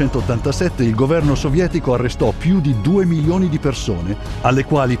 1987 il governo sovietico arrestò più di 2 milioni di persone, alle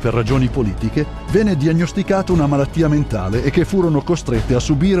quali per ragioni politiche venne diagnosticata una malattia mentale e che furono costrette a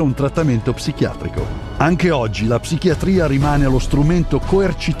subire un trattamento psichiatrico. Anche oggi la psichiatria rimane lo strumento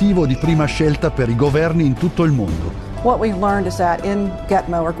coercitivo di prima scelta per i governi in tutto il mondo. What we've learned is that in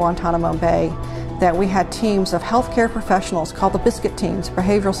Gitmo or Guantanamo Bay, that we had teams of healthcare professionals called the biscuit teams,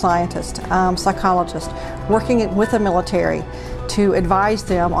 behavioral scientists, psychologists, working with the military to advise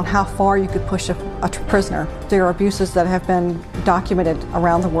them on how far you could push a prisoner. There are abuses that have been documented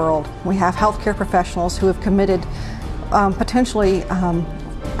around the world. We have healthcare professionals who have committed potentially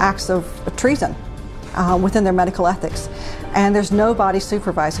acts of treason within their medical ethics. And there's nobody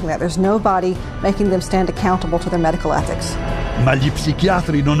supervising that. There's nobody making them stand accountable to their medical ethics. Ma gli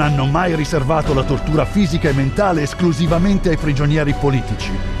psichiatri non hanno mai riservato la tortura fisica e mentale esclusivamente ai prigionieri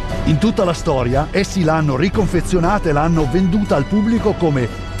politici. In tutta la storia, essi l'hanno riconfezionata e l'hanno venduta al pubblico come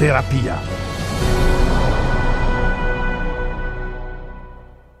terapia.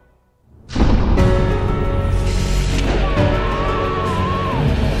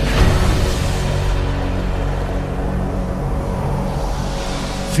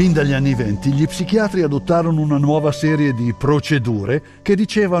 Fin dagli anni '20 gli psichiatri adottarono una nuova serie di procedure che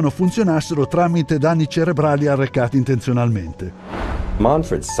dicevano funzionassero tramite danni cerebrali arrecati intenzionalmente.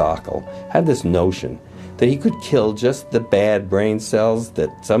 Manfred Sokal had this notion that he could kill just the bad brain cells, that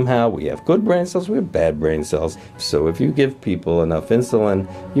somehow we have good brain cells, we have bad brain cells. So if you give people enough insulin,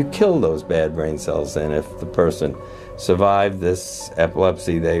 you kill those bad brain cells, and if the person survived this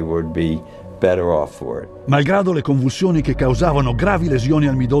epilepsy, they would be better off for it. Malgrado le convulsioni che causavano gravi lesioni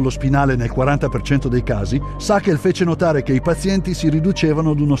al midollo spinale nel 40% dei casi, Sokal fece notare che i pazienti si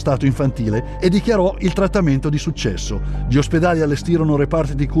riducevano ad uno stato infantile e dichiarò il trattamento di successo. Gli ospedali allestirono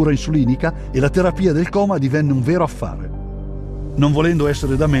reparti di cura insulinica e la terapia del coma divenne un vero affare. Non volendo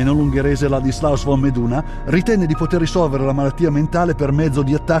essere da meno, l'ungherese Ladislaus von Meduna ritenne di poter risolvere la malattia mentale per mezzo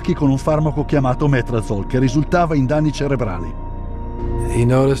di attacchi con un farmaco chiamato metrazol, che risultava in danni cerebrali. He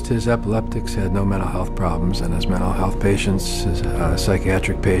noticed his epileptics had no mental health problems, and his mental health patients, his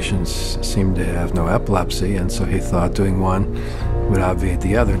psychiatric patients, seemed to have no epilepsy, and so he thought doing one would obviate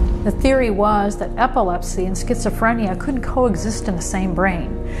the other. The theory was that epilepsy and schizophrenia couldn't coexist in the same brain,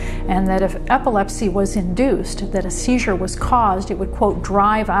 and that if epilepsy was induced, that a seizure was caused, it would, quote,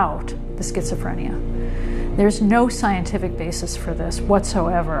 drive out the schizophrenia. There's no scientific basis for this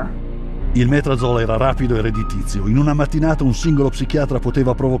whatsoever. Il metrazol era rapido e redditizio. In una mattinata un singolo psichiatra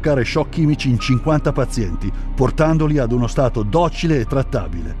poteva provocare shock chimici in 50 pazienti, portandoli ad uno stato docile e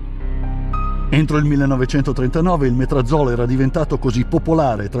trattabile. Entro il 1939 il metrazol era diventato così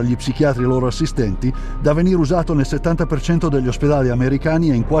popolare tra gli psichiatri e i loro assistenti da venire usato nel 70% degli ospedali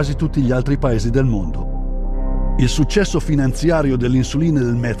americani e in quasi tutti gli altri paesi del mondo. Il successo finanziario dell'insulina e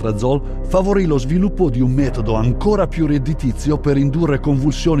del metrazol favorì lo sviluppo di un metodo ancora più redditizio per indurre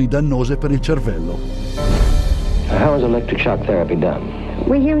convulsioni dannose per il cervello. How is electric shock therapy done?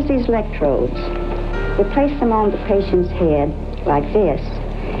 We use these electrodes. We place them on the patient's head like this,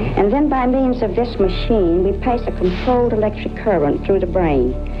 and then by means of this machine we pass a controlled electric current through the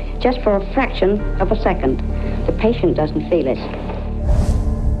brain, just for a fraction of a second. The patient doesn't feel it.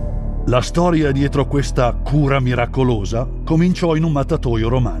 La storia dietro questa cura miracolosa cominciò in un mattatoio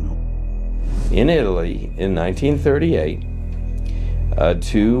romano. In Italy, in 1938,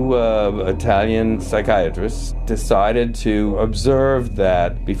 two Italian psychiatrists decided to observe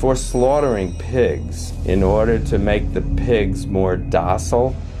that before slaughtering pigs, in order to make the pigs more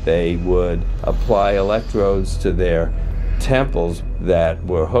docile, they would apply electrodes to their temples that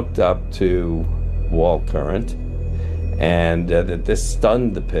were hooked up to wall current, and that this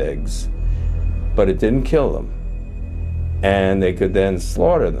stunned the pigs, but it didn't kill them, and they could then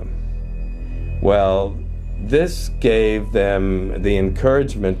slaughter them. Well, this gave them the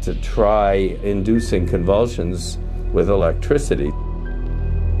encouragement to try inducing convulsions with electricity.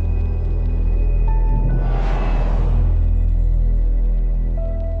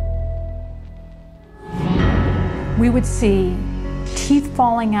 We would see teeth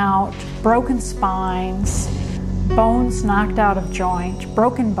falling out, broken spines, bones knocked out of joint,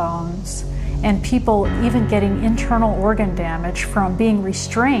 broken bones, and people even getting internal organ damage from being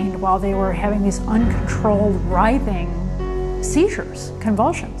restrained while they were having these uncontrolled writhing seizures,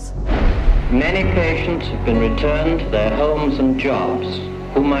 convulsions. Many patients have been returned to their homes and jobs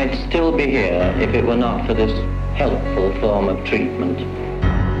who might still be here if it were not for this helpful form of treatment.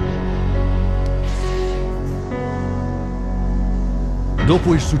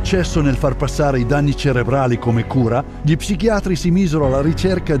 Dopo il successo nel far passare i danni cerebrali come cura, gli psichiatri si misero alla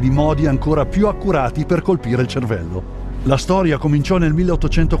ricerca di modi ancora più accurati per colpire il cervello. La storia cominciò nel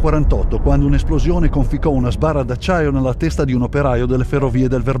 1848, quando un'esplosione conficcò una sbarra d'acciaio nella testa di un operaio delle ferrovie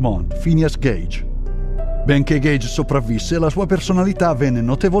del Vermont, Phineas Gage. Benché Gage sopravvisse, la sua personalità venne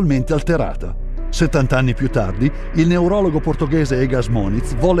notevolmente alterata. 70 anni più tardi, il neurologo portoghese Egas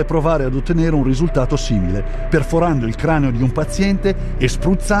Moniz volle provare ad ottenere un risultato simile, perforando il cranio di un paziente e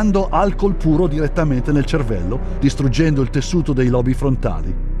spruzzando alcol puro direttamente nel cervello, distruggendo il tessuto dei lobi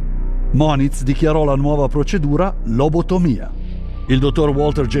frontali. Moniz dichiarò la nuova procedura lobotomia. Il dottor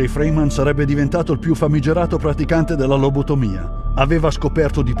Walter J. Freeman sarebbe diventato il più famigerato praticante della lobotomia. Aveva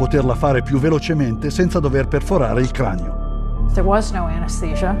scoperto di poterla fare più velocemente senza dover perforare il cranio. There was no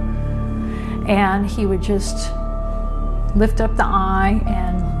anesthesia. And he would just lift up the eye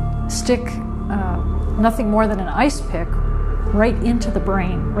and stick nothing more than an ice pick right into the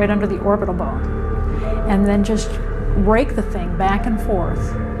brain, right under the orbital bone, and then just rake the thing back and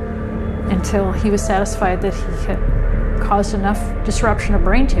forth until he was satisfied that he had caused enough disruption of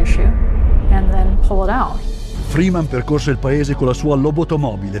brain tissue, and then pull it out. Freeman percorse il paese con la sua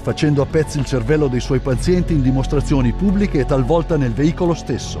lobotomobile, facendo a pezzi il cervello dei suoi pazienti in dimostrazioni pubbliche e talvolta nel veicolo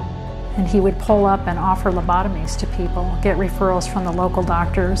stesso. And he would pull up and offer lobotomies to people, get referrals from the local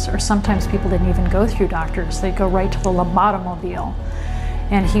doctors, or sometimes people didn't even go through doctors. They'd go right to the lobotomobile,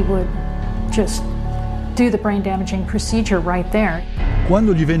 and he would just do the brain damaging procedure right there.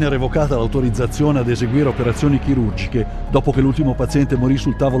 Quando gli venne revocata l'autorizzazione ad eseguire operazioni chirurgiche, dopo che l'ultimo paziente morì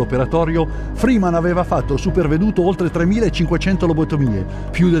sul tavolo operatorio, Freeman aveva fatto o superveduto oltre 3.500 lobotomie,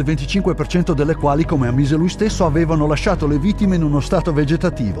 più del 25% delle quali, come ammise lui stesso, avevano lasciato le vittime in uno stato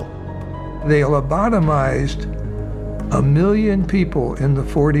vegetativo. They lobotomized 1 million people in the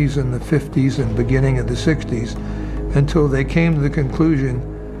 40s and the 50s and beginning of the 60s until they came to the conclusion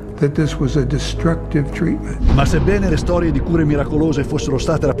that this was a destructive treatment. Ma sebbene le storie di cure miracolose fossero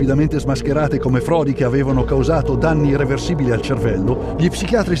state rapidamente smascherate come frodi che avevano causato danni irreversibili al cervello, gli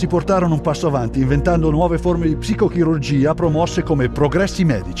psichiatri si portarono un passo avanti inventando nuove forme di psicochirurgia promosse come progressi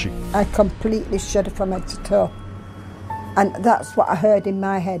medici. I completely shuddered from head to toe. And that's what I heard in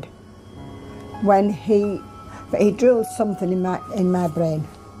my head when he drilled something in my brain.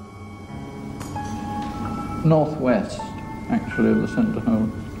 Northwest, actually, of the centre hole.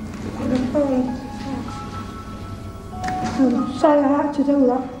 I'm sorry I had to do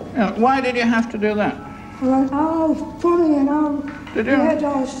that. Yeah, why did you have to do that? I went, oh, funny, and all. Did you? My head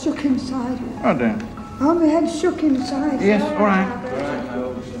all shook inside. Oh dear. Oh, my head shook inside. Yes, all right.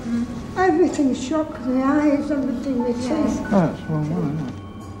 Everything shook, the eyes, everything, the teeth. Oh, that's well, isn't it?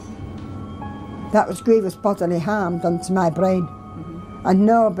 That was grievous bodily harm done to my brain. And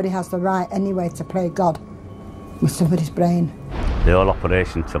nobody has the right anyway to play God with somebody's brain. The whole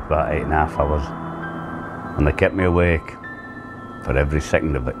operation took about 8.5 hours, and they kept me awake for every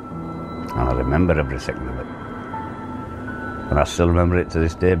second of it, and I remember every second of it. And I still remember it to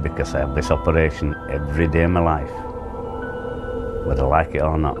this day because I have this operation every day of my life. Whether I like it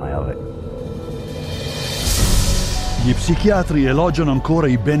or not, I have it. Gli psichiatri elogiano ancora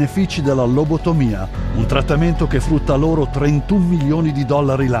i benefici della lobotomia, un trattamento che frutta loro $31 milioni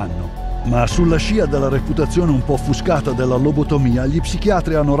l'anno. Ma sulla scia della reputazione un po' offuscata della lobotomia, gli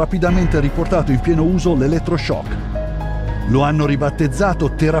psichiatri hanno rapidamente riportato in pieno uso l'elettroshock. Lo hanno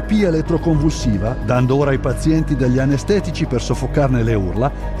ribattezzato terapia elettroconvulsiva, dando ora ai pazienti degli anestetici per soffocarne le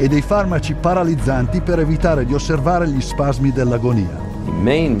urla e dei farmaci paralizzanti per evitare di osservare gli spasmi dell'agonia. The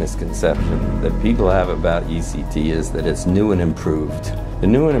main misconception that people have about ECT is that it's new and improved. The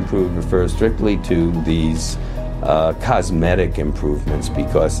new and improved refers strictly to these cosmetic improvements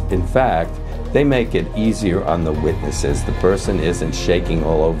because, in fact, they make it easier on the witnesses. The person isn't shaking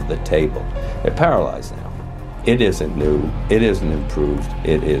all over the table. They're paralyzed now. It isn't new, it isn't improved,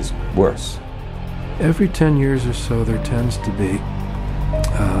 it is worse. Every 10 years or so there tends to be,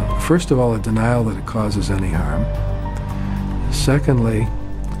 first of all, a denial that it causes any harm. Secondly,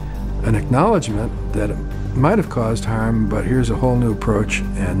 an acknowledgement that it might have caused harm, but here's a whole new approach,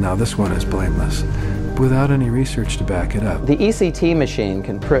 and now this one is blameless, without any research to back it up. The ECT machine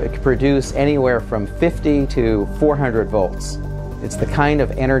can produce anywhere from 50 to 400 volts. It's the kind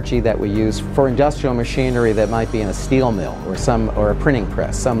of energy that we use for industrial machinery that might be in a steel mill or a printing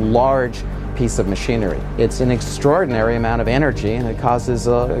press, some large piece of machinery. It's an extraordinary amount of energy and it causes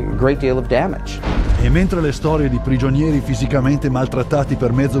a great deal of damage. E mentre le storie di prigionieri fisicamente maltrattati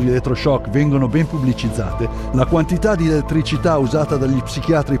per mezzo di elettroshock vengono ben pubblicizzate, la quantità di elettricità usata dagli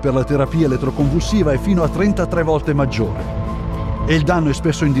psichiatri per la terapia elettroconvulsiva è fino a 33 volte maggiore. E il danno è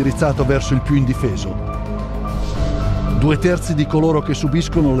spesso indirizzato verso il più indifeso. 2/3 di coloro che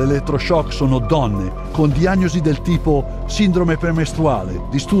subiscono l'elettroshock sono donne, con diagnosi del tipo sindrome premestruale,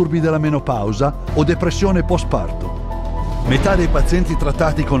 disturbi della menopausa o depressione postparto. Metà dei pazienti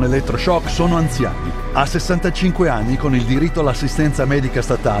trattati con elettroshock sono anziani. A 65 anni, con il diritto all'assistenza medica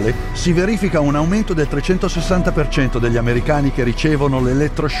statale, si verifica un aumento del 360% degli americani che ricevono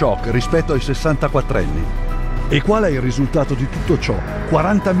l'elettroshock rispetto ai 64enni. E qual è il risultato di tutto ciò?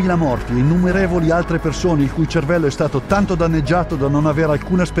 40.000 morti e innumerevoli altre persone il cui cervello è stato tanto danneggiato da non avere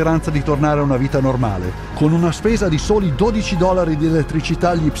alcuna speranza di tornare a una vita normale. Con una spesa di soli $12 di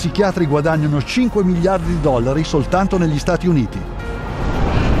elettricità, gli psichiatri guadagnano $5 miliardi soltanto negli Stati Uniti.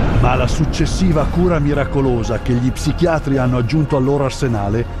 Ma la successiva cura miracolosa che gli psichiatri hanno aggiunto al loro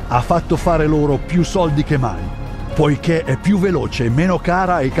arsenale ha fatto fare loro più soldi che mai. poiché è più veloce, meno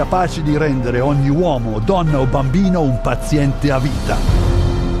cara e capace di rendere ogni uomo, donna o bambino un paziente a vita.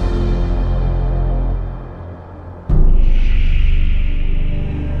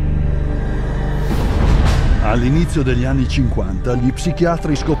 All'inizio degli anni 50 gli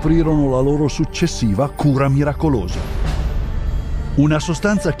psichiatri scoprirono la loro successiva cura miracolosa. Una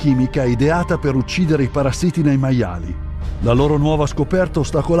sostanza chimica ideata per uccidere i parassiti nei maiali. La loro nuova scoperta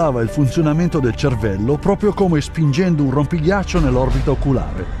ostacolava il funzionamento del cervello proprio come spingendo un rompighiaccio nell'orbita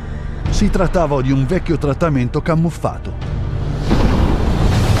oculare. Si trattava di un vecchio trattamento camuffato.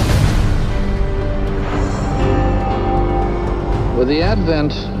 With the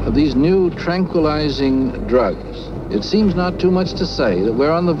advent of these new tranquilizing drugs, it seems not too much to say that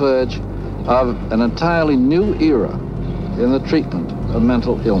we're on the verge of an entirely new era in the treatment of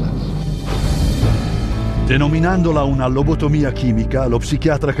mental illness. Denominandola una lobotomia chimica, lo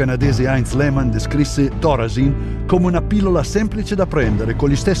psichiatra canadese Heinz Lehmann descrisse Thorazine come una pillola semplice da prendere con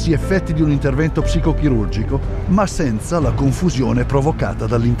gli stessi effetti di un intervento psicochirurgico, ma senza la confusione provocata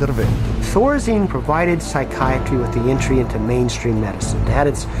dall'intervento. Thorazine provided psychiatry with the entry into mainstream medicine. It had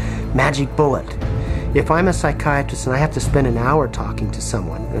its magic bullet. If I'm a psychiatrist and I have to spend an hour talking to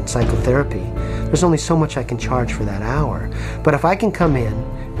someone in psychotherapy, there's only so much I can charge for that hour. But if I can come in,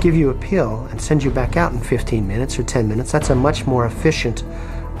 give you a pill and send you back out in 15 minutes or 10 minutes, that's a much more efficient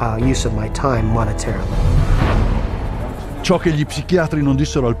use of my time monetarily. Ciò che gli psichiatri non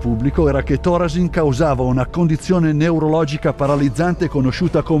dissero al pubblico era che Thorazine causava una condizione neurologica paralizzante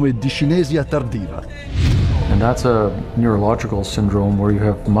conosciuta come discinesia tardiva. And that's a neurological syndrome where you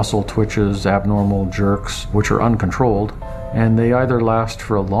have muscle twitches, abnormal jerks, which are uncontrolled, and they either last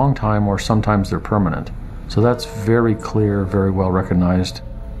for a long time or sometimes they're permanent. So that's very clear, very well recognized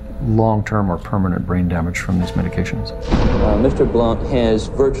long-term or permanent brain damage from these medications. Mr. Blount has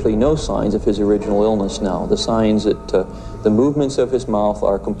virtually no signs of his original illness now. The signs that the movements of his mouth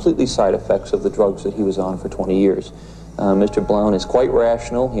are completely side effects of the drugs that he was on for 20 years. Mr. Blount is quite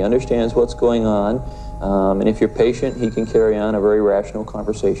rational. He understands what's going on. And if you're patient, he can carry on a very rational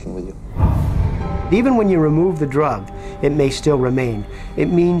conversation with you. Even when you remove the drug, it may still remain.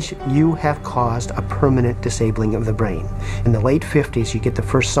 It means you have caused a permanent disabling of the brain. In the late 50s, you get the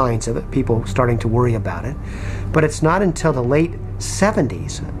first signs of it, people starting to worry about it. But it's not until the late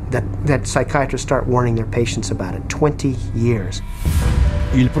 70s that psychiatrists start warning their patients about it. 20 years.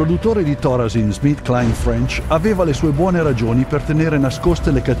 Il produttore di Thorazine, SmithKline French, aveva le sue buone ragioni per tenere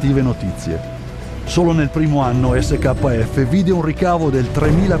nascoste le cattive notizie. Solo nel primo anno SKF vide un ricavo del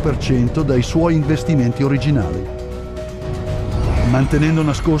 3000% dai suoi investimenti originali. Mantenendo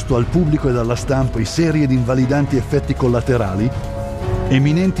nascosto al pubblico e alla stampa i seri ed invalidanti effetti collaterali,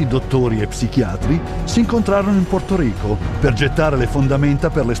 eminenti dottori e psichiatri si incontrarono in Porto Rico per gettare le fondamenta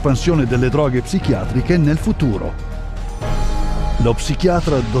per l'espansione delle droghe psichiatriche nel futuro. Lo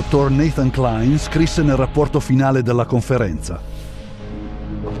psichiatra dottor Nathan Klein scrisse nel rapporto finale della conferenza: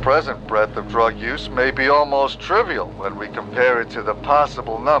 The present breadth of drug use may be almost trivial when we compare it to the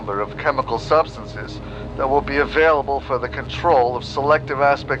possible number of chemical substances that will be available for the control of selective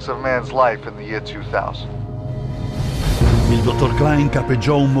aspects of man's life in the year 2000. Il dottor Klein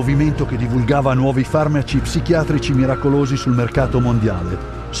capeggiò un movimento che divulgava nuovi farmaci psichiatrici miracolosi sul mercato mondiale,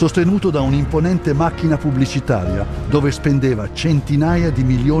 sostenuto da un'imponente macchina pubblicitaria dove spendeva centinaia di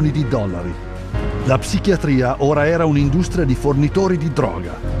milioni di dollari. La psichiatria ora era un'industria di fornitori di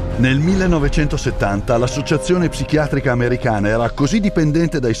droga. Nel 1970 l'Associazione Psichiatrica Americana era così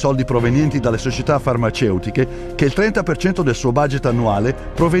dipendente dai soldi provenienti dalle società farmaceutiche che il 30% del suo budget annuale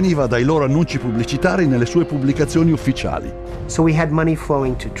proveniva dai loro annunci pubblicitari nelle sue pubblicazioni ufficiali. So we had money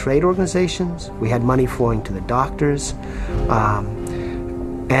flowing to trade organizations, we had money flowing to the doctors,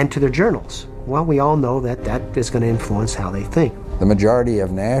 and to their journals. Well, we all know that that is going to influence how they think. The majority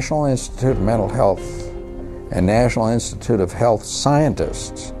of National Institute of Mental Health and National Institute of Health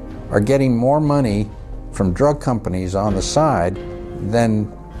scientists are getting more money from drug companies on the side than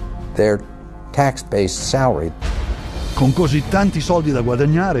their tax-based salary. Con così tanti soldi da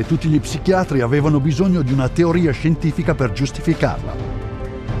guadagnare, tutti gli psichiatri avevano bisogno di una teoria scientifica per giustificarla.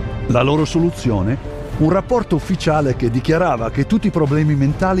 La loro soluzione? Un rapporto ufficiale che dichiarava che tutti i problemi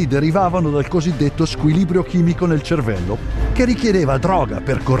mentali derivavano dal cosiddetto squilibrio chimico nel cervello, che richiedeva droga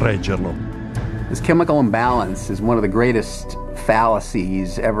per correggerlo. This chemical imbalance is one of the greatest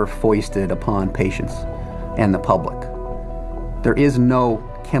fallacies ever foisted upon patients and the public. There is no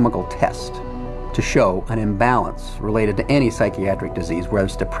chemical test to show an imbalance related to any psychiatric disease, whether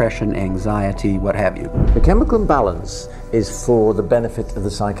it's depression, anxiety, what have you. The chemical imbalance is for the benefit of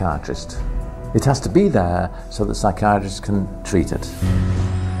the psychiatrist. It has to be there so that psychiatrists can treat it.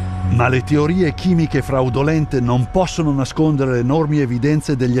 Ma le teorie chimiche fraudolente non possono nascondere le enormi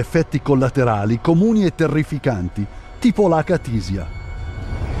evidenze degli effetti collaterali comuni e terrificanti, tipo l'acatisia.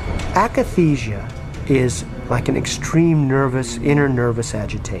 Akathisia is like an extreme inner nervous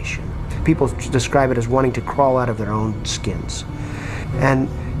agitation. People describe it as wanting to crawl out of their own skins. And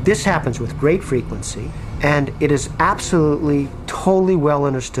this happens with great frequency, and it is absolutely, totally well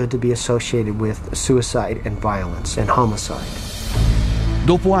understood to be associated with suicide and violence and homicide.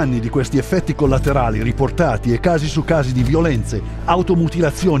 Dopo anni di questi effetti collaterali riportati e casi su casi di violenze,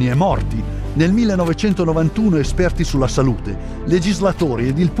 automutilazioni e morti, nel 1991 esperti sulla salute, legislatori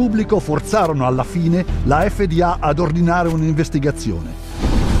ed il pubblico forzarono alla fine la FDA ad ordinare un'investigazione.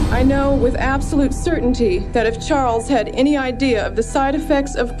 I know with absolute certainty that if Charles had any idea of the side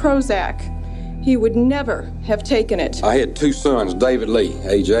effects of Prozac, he would never have taken it. I had two sons, David Lee,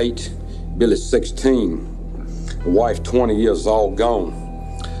 age 8, Billy 16, a wife 20 years, all gone.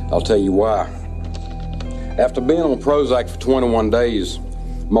 I'll tell you why. After being on Prozac for 21 days,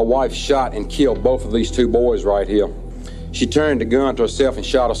 my wife shot and killed both of these two boys right here. She turned the gun to herself and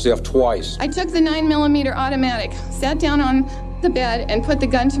shot herself twice. I took the 9mm automatic, sat down on the bed and put the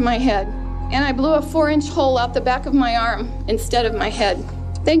gun to my head. And I blew a 4-inch hole out the back of my arm instead of my head.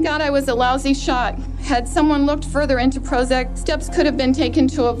 Thank God I was a lousy shot. Had someone looked further into Prozac, steps could have been taken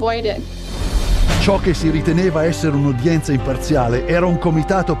to avoid it. Ciò che si riteneva essere un'udienza imparziale era un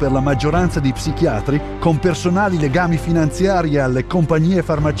comitato per la maggioranza di psichiatri con personali legami finanziari alle compagnie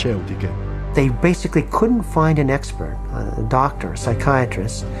farmaceutiche. They basically couldn't find an expert, a doctor, a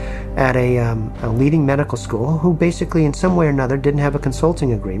psychiatrist, at a leading medical school who basically in some way or another didn't have a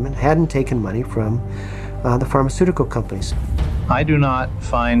consulting agreement, hadn't taken money from the pharmaceutical companies. I do not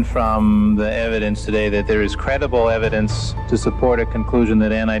find from the evidence today that there is credible evidence to support a conclusion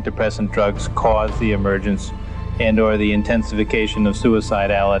that antidepressant drugs cause the emergence and or the intensification of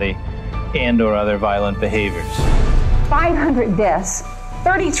suicidality and or other violent behaviors. 500 deaths,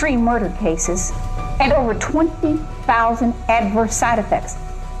 33 murder cases, and over 20,000 adverse side effects.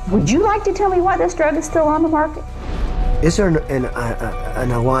 Would you like to tell me why this drug is still on the market? Is there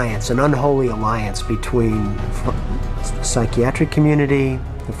an alliance, an unholy alliance between the psychiatric community,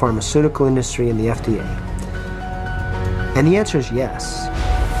 the pharmaceutical industry, and the FDA? And the answer is yes.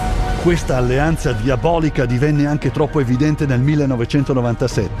 Questa alleanza diabolica divenne anche troppo evidente nel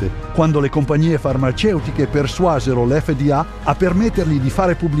 1997, quando le compagnie farmaceutiche persuasero l'FDA a permettergli di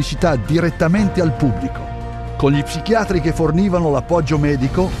fare pubblicità direttamente al pubblico. Con gli psichiatri che fornivano l'appoggio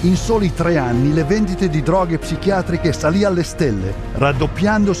medico, in soli 3 anni le vendite di droghe psichiatriche salì alle stelle,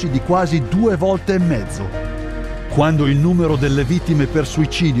 raddoppiandosi di quasi 2 volte e mezzo. Quando il numero delle vittime per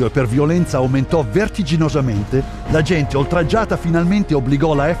suicidio e per violenza aumentò vertiginosamente, la gente oltraggiata finalmente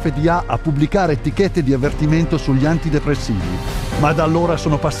obbligò la FDA a pubblicare etichette di avvertimento sugli antidepressivi. Ma da allora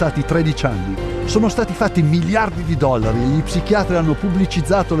sono passati 13 anni. Sono stati fatti miliardi di dollari e gli psichiatri hanno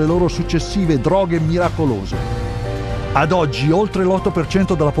pubblicizzato le loro successive droghe miracolose. Ad oggi oltre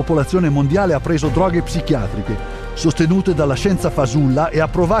l'8% della popolazione mondiale ha preso droghe psichiatriche, sostenute dalla scienza fasulla e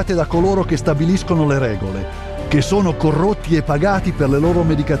approvate da coloro che stabiliscono le regole, che sono corrotti e pagati per le loro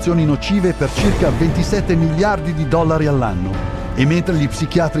medicazioni nocive per circa 27 miliardi di dollari all'anno. E mentre gli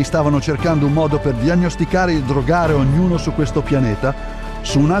psichiatri stavano cercando un modo per diagnosticare e drogare ognuno su questo pianeta,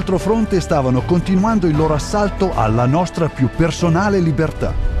 su un altro fronte stavano continuando il loro assalto alla nostra più personale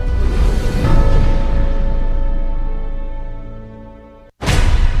libertà.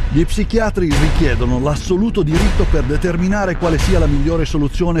 Gli psichiatri richiedono l'assoluto diritto per determinare quale sia la migliore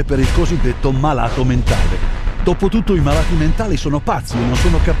soluzione per il cosiddetto malato mentale. Dopotutto i malati mentali sono pazzi e non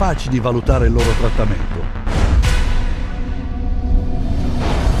sono capaci di valutare il loro trattamento.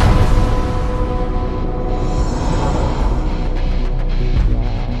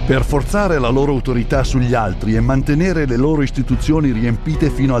 Per forzare la loro autorità sugli altri e mantenere le loro istituzioni riempite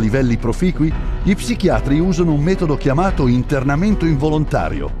fino a livelli proficui, gli psichiatri usano un metodo chiamato internamento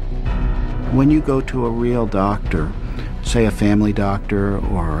involontario. When you go to a real doctor, say a family doctor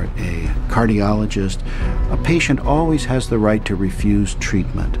or a cardiologist, a patient always has the right to refuse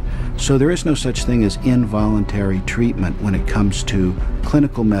treatment. So there is no such thing as involuntary treatment when it comes to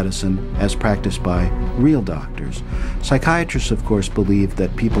clinical medicine as practiced by real doctors. Psychiatrists, of course, believe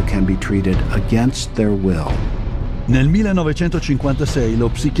that people can be treated against their will. Nel 1956 lo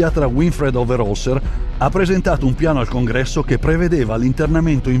psichiatra Winfred Overholser ha presentato un piano al Congresso che prevedeva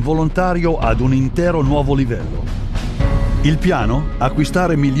l'internamento involontario ad un intero nuovo livello. Il piano?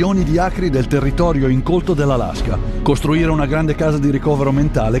 Acquistare milioni di acri del territorio incolto dell'Alaska, costruire una grande casa di ricovero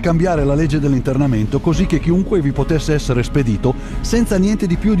mentale, cambiare la legge dell'internamento così che chiunque vi potesse essere spedito senza niente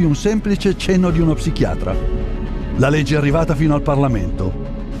di più di un semplice cenno di uno psichiatra. La legge è arrivata fino al Parlamento.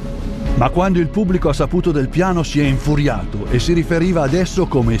 Ma quando il pubblico ha saputo del piano si è infuriato e si riferiva ad esso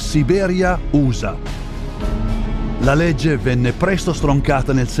come Siberia USA. La legge venne presto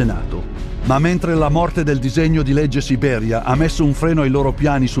stroncata nel Senato, ma mentre la morte del disegno di legge Siberia ha messo un freno ai loro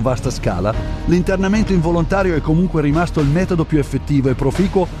piani su vasta scala, l'internamento involontario è comunque rimasto il metodo più effettivo e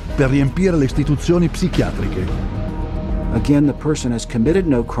proficuo per riempire le istituzioni psichiatriche. Again, the person has committed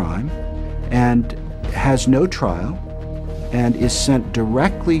no crime and has no trial and is sent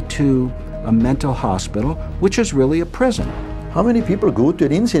directly to a mental hospital, which is really a prison. How many people go to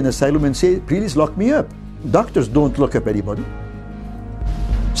an insane asylum and say, please lock me up? Doctors don't lock up anybody.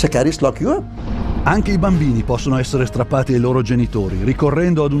 Psychiatrists lock you up. Anche i bambini possono essere strappati ai loro genitori,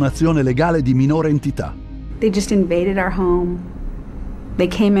 ricorrendo ad un'azione legale di minore entità. They just invaded our home. They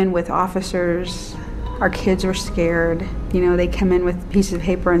came in with officers. Our kids were scared. You know, they come in with pieces of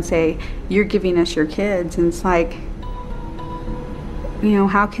paper and say, you're giving us your kids. And it's like, you know,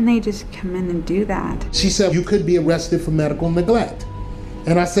 how can they just come in and do that? She said, you could be arrested for medical neglect.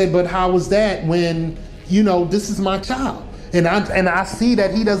 And I said, but how was that when, you know, this is my child? And I see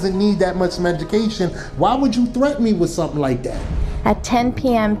that he doesn't need that much medication. Why would you threaten me with something like that? At 10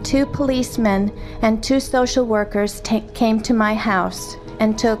 p.m., 2 policemen and 2 social workers came to my house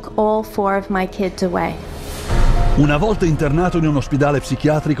and took all 4 of my kids away. Una volta internato in un ospedale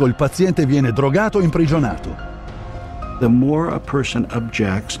psichiatrico, il paziente viene drogato o imprigionato. The more a person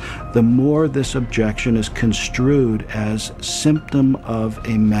objects, the more this objection is construed as symptom of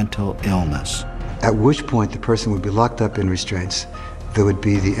a mental illness. At which point the person would be locked up in restraints. There would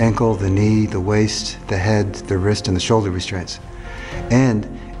be the ankle, the knee, the waist, the head, the wrist, and the shoulder restraints. And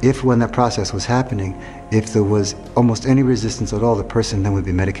if when that process was happening, if there was almost any resistance at all, the person then would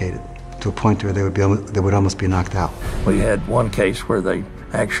be medicated to a point where they would almost be knocked out. We had one case where they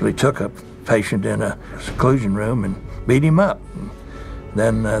actually took a patient in a seclusion room and beat him up.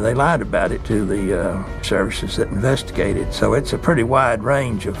 Then they lied about it to the services that investigated. So it's a pretty wide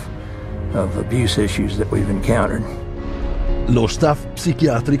range of abuse issues that we've encountered. Lo staff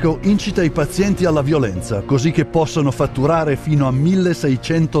psichiatrico incita i pazienti alla violenza, così che possono fatturare fino a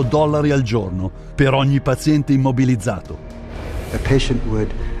 $1.600 al giorno per ogni paziente immobilizzato. A patient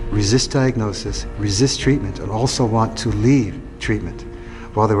would resist diagnosis, resist treatment, and also want to leave treatment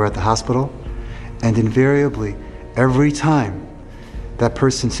while they were at the hospital. And invariably, every time, that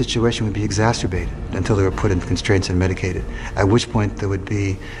person's situation would be exacerbated until they were put in constraints and medicated, at which point there would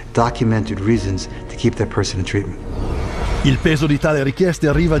be documented reasons to keep that person in treatment. Il peso di tale richieste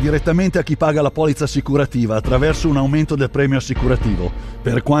arriva direttamente a chi paga la polizza assicurativa attraverso un aumento del premio assicurativo.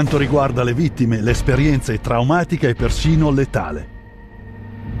 Per quanto riguarda le vittime, l'esperienza è traumatica e persino letale.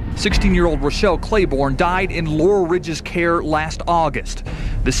 16-year-old Rochelle Claiborne died in Laurel Ridge's care last August.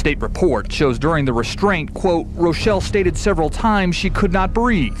 The state report shows during the restraint, quote, Rochelle stated several times she could not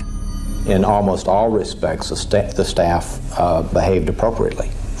breathe. In almost all respects, the staff behaved appropriately,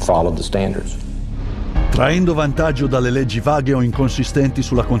 followed the standards. Traendo vantaggio dalle leggi vaghe o inconsistenti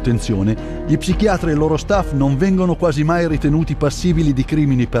sulla contenzione, gli psichiatri e il loro staff non vengono quasi mai ritenuti passibili di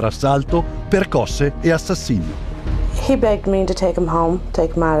crimini per assalto, percosse e assassinio. He begged me to take him home,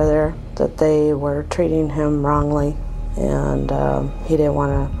 take him out of there, that they were treating him wrongly, and he didn't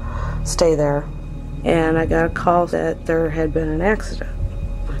want to stay there. And I got a call that there had been an accident,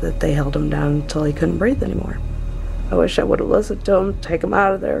 that they held him down until he couldn't breathe anymore. I wish I would have listened to him, take him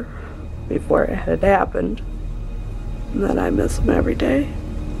out of there before it had happened. And then I miss him every day.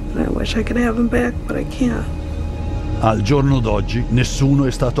 And I wish I could have him back, but I can't. Al giorno d'oggi nessuno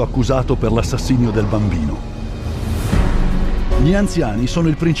è stato accusato per l'assassinio del bambino. Gli anziani sono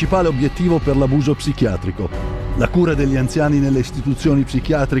il principale obiettivo per l'abuso psichiatrico. La cura degli anziani nelle istituzioni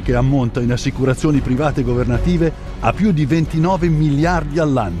psichiatriche ammonta in assicurazioni private e governative a più di 29 miliardi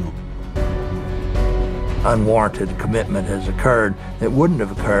all'anno. Unwarranted commitment has occurred that wouldn't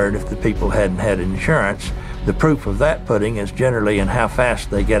have occurred if the people hadn't had insurance. The proof of that pudding is generally in how fast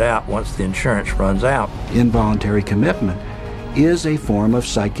they get out once the insurance runs out. Involuntary commitment is a form of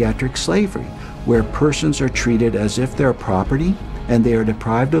psychiatric slavery, where persons are treated as if they're property and they are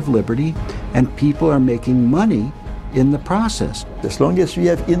deprived of liberty, and people are making money in the process. As long as we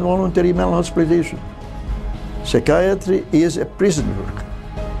have involuntary mental hospitalization, psychiatry is a prison work.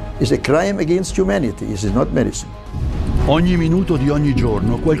 It's a crime against humanity, it is not medicine. Ogni minuto di ogni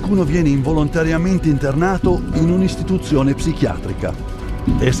giorno qualcuno viene involontariamente internato in un'istituzione psichiatrica.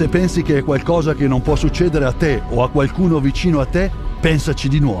 E se pensi che è qualcosa che non può succedere a te o a qualcuno vicino a te, pensaci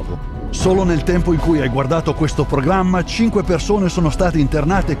di nuovo. Solo nel tempo in cui hai guardato questo programma, 5 persone sono state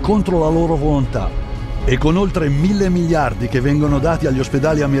internate contro la loro volontà. E con oltre 1.000 miliardi che vengono dati agli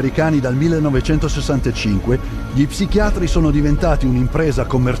ospedali americani dal 1965, gli psichiatri sono diventati un'impresa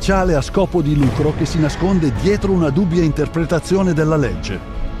commerciale a scopo di lucro che si nasconde dietro una dubbia interpretazione della legge.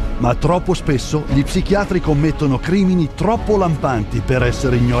 Ma troppo spesso gli psichiatri commettono crimini troppo lampanti per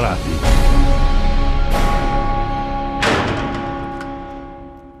essere ignorati.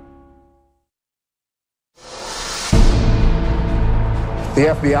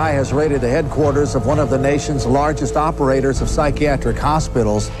 The FBI has raided the headquarters of one of the nation's largest operators of psychiatric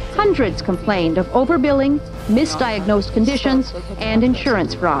hospitals. Hundreds complained of overbilling, misdiagnosed conditions, and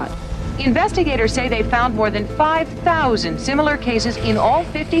insurance fraud. Investigators say they found more than 5,000 similar cases in all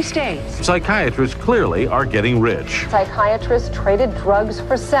 50 states. Psychiatrists clearly are getting rich. Psychiatrists traded drugs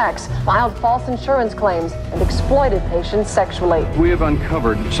for sex, filed false insurance claims, and exploited patients sexually. We have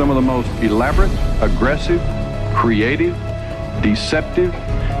uncovered some of the most elaborate, aggressive, creative, deceptive,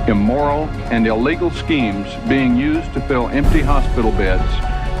 immoral, and illegal schemes being used to fill empty hospital beds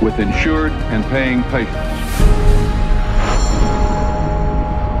with insured and paying patients.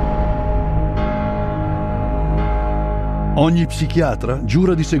 Ogni psichiatra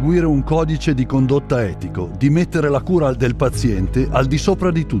giura di seguire un codice di condotta etico, di mettere la cura del paziente al di sopra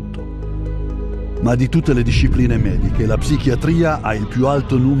di tutto. Ma di tutte le discipline mediche, la psichiatria ha il più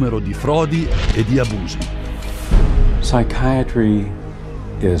alto numero di frodi e di abusi. Psychiatry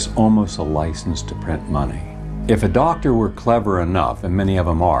is almost a license to print money. If a doctor were clever enough, and many of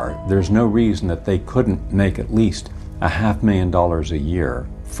them are, there's no reason that they couldn't make at least $500,000 a year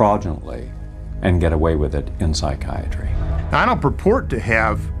fraudulently and get away with it in psychiatry. I don't purport to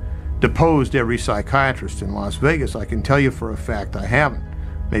have deposed every psychiatrist in Las Vegas. I can tell you for a fact I haven't.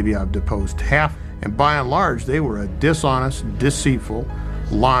 Maybe I've deposed half. And by and large, they were a dishonest, deceitful,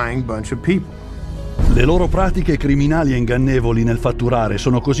 lying bunch of people. Le loro pratiche criminali e ingannevoli nel fatturare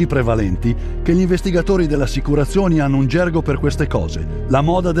sono così prevalenti che gli investigatori delle assicurazioni hanno un gergo per queste cose, la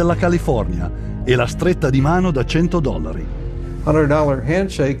moda della California e la stretta di mano da $100. $100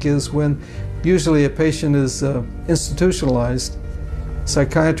 handshake is when usually a patient is institutionalized.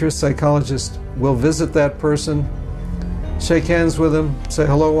 Psychiatrist, psychologist will visit that person, shake hands with them, say,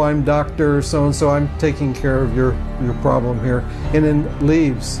 hello, I'm Dr. So-and-so, I'm taking care of your problem here, and then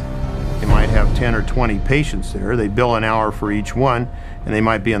leaves. They might have 10 or 20 patients there. They bill an hour for each one, and they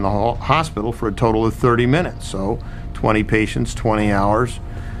might be in the hospital for a total of 30 minutes. So 20 patients, 20 hours,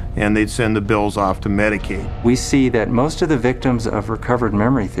 and they'd send the bills off to Medicaid. We see that most of the victims of recovered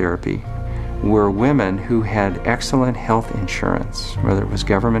memory therapy were women who had excellent health insurance, whether it was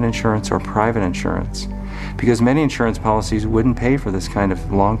government insurance or private insurance, because many insurance policies wouldn't pay for this kind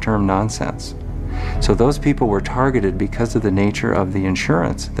of long-term nonsense. So those people were targeted because of the nature of the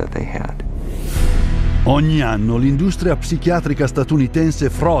insurance that they had. Ogni anno l'industria psichiatrica statunitense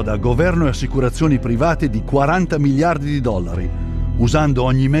froda governo e assicurazioni private di $40 miliardi, usando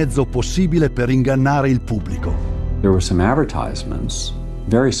ogni mezzo possibile per ingannare il pubblico. There were some advertisements,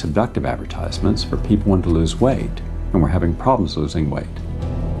 very seductive advertisements for people wanting to lose weight and were having problems losing weight.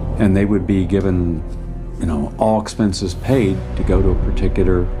 And they would be given, all expenses paid to go to a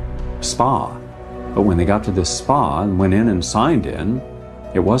particular spa. But when they got to this spa and went in and signed in,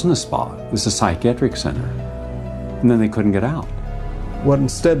 it wasn't a spa, it was a psychiatric center. And then they couldn't get out. What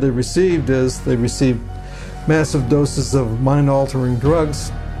instead they received massive doses of mind-altering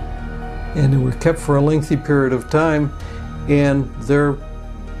drugs, and they were kept for a lengthy period of time, and their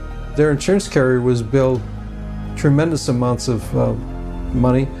insurance carrier was billed tremendous amounts of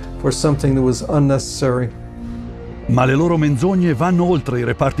money for something that was unnecessary. Ma le loro menzogne vanno oltre i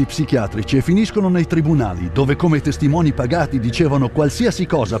reparti psichiatrici e finiscono nei tribunali, dove come testimoni pagati dicevano qualsiasi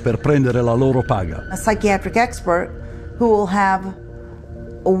cosa per prendere la loro paga. A psychiatric expert who will have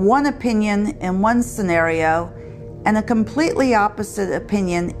one opinion in one scenario and a completely opposite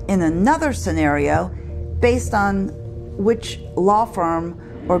opinion in another scenario based on which law firm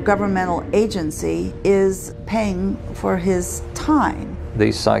or governmental agency is paying for his time.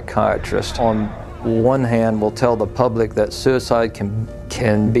 These psychiatrists, on one hand, will tell the public that suicide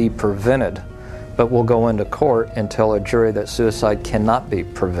can be prevented, but will go into court and tell a jury that suicide cannot be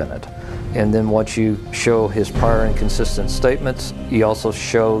prevented. And then once you show his prior inconsistent statements, you also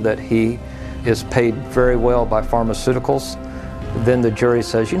show that he is paid very well by pharmaceuticals, then the jury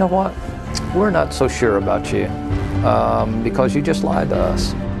says, you know what, we're not so sure about you because you just lied to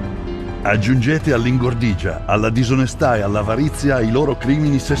us. Aggiungete all'ingordigia, alla disonestà e all'avarizia i loro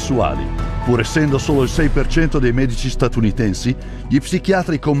crimini sessuali. Pur essendo solo il 6% dei medici statunitensi, gli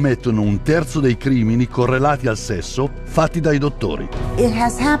psichiatri commettono un terzo dei crimini correlati al sesso fatti dai dottori. It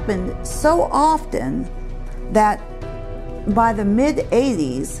has happened so often that by the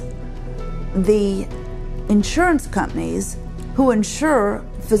mid-80s, the insurance companies who insure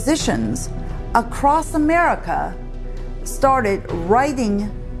physicians across America started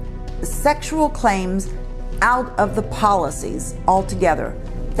writing sexual claims out of the policies altogether.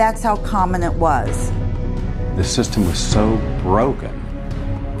 That's how common it was. The system was so broken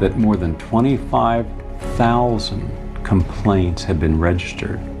that more than 25,000 complaints had been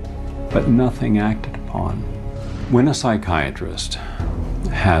registered, but nothing acted upon. When a psychiatrist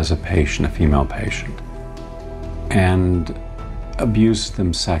has a patient, a female patient, and abuses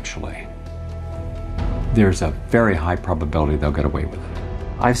them sexually, there's a very high probability they'll get away with it.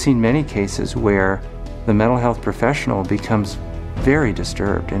 I've seen many cases where the mental health professional becomes very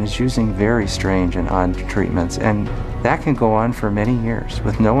disturbed and is using very strange and odd treatments, and that can go on for many years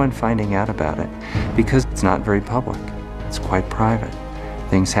with no one finding out about it because it's not very public. It's quite private.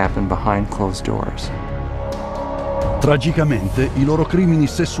 Things happen behind closed doors. Tragicamente, i loro crimini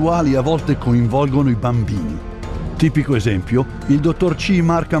sessuali a volte coinvolgono i bambini. Tipico esempio, il dottor C.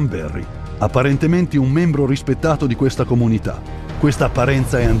 Markham Berry, apparentemente un membro rispettato di questa comunità. Questa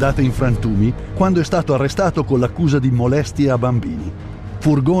apparenza è andata in frantumi quando è stato arrestato con l'accusa di molestie a bambini.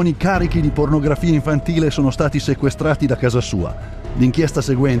 Furgoni carichi di pornografia infantile sono stati sequestrati da casa sua. L'inchiesta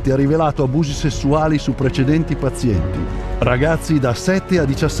seguente ha rivelato abusi sessuali su precedenti pazienti, ragazzi da 7 a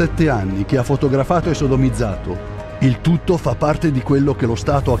 17 anni che ha fotografato e sodomizzato. Il tutto fa parte di quello che lo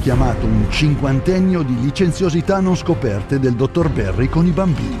Stato ha chiamato un cinquantennio di licenziosità non scoperte del dottor Berry con i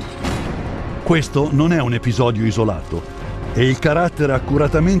bambini. Questo non è un episodio isolato. È il carattere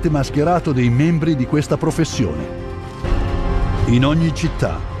accuratamente mascherato dei membri di questa professione. In ogni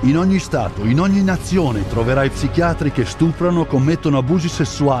città, in ogni stato, in ogni nazione troverai psichiatri che stuprano, commettono abusi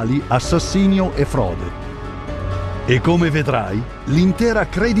sessuali, assassinio e frode. E come vedrai, l'intera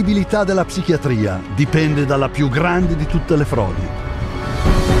credibilità della psichiatria dipende dalla più grande di tutte le frodi.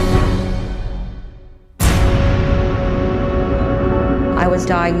 I was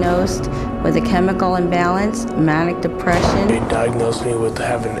diagnosed with a chemical imbalance, manic depression. They diagnosed me with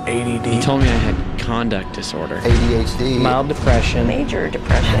having ADD. He told me I had conduct disorder, ADHD, mild depression, Major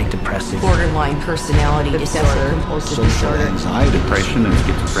depression. manic depressive, Borderline personality disorder. social anxiety, depression, and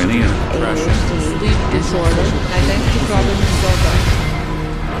schizophrenia, ADHD. Sleep disorder, identity problems,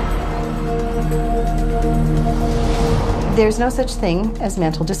 There's no such thing as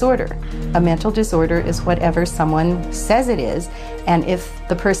mental disorder. A mental disorder is whatever someone says it is, and if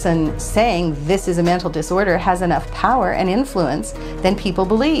the person saying this is a mental disorder has enough power and influence, then people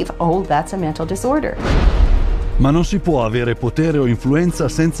believe, oh, that's a mental disorder. Ma non si può avere potere o influenza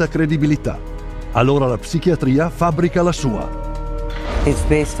senza credibilità. Allora la psichiatria fabbrica la sua. It's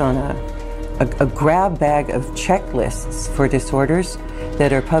based on a grab bag of checklists for disorders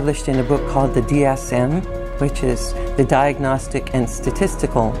that are published in a book called the DSM, which is the Diagnostic and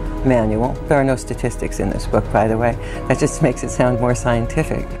Statistical Manual. There are no statistics in this book, by the way. That just makes it sound more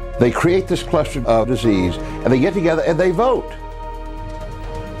scientific. They create this cluster of disease, and they get together and they vote.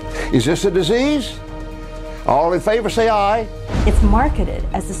 Is this a disease? All in favor, say aye. It's marketed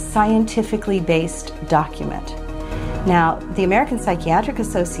as a scientifically based document. Now, the American Psychiatric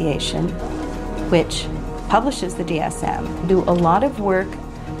Association, which publishes the DSM, do a lot of work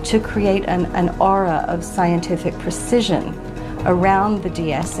to create an aura of scientific precision around the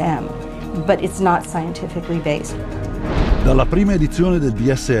DSM, but it's not scientifically based. Dalla prima edizione del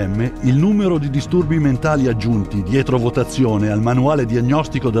DSM, il numero di disturbi mentali aggiunti dietro votazione al manuale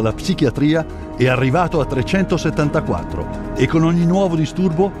diagnostico della psichiatria è arrivato a 374 e con ogni nuovo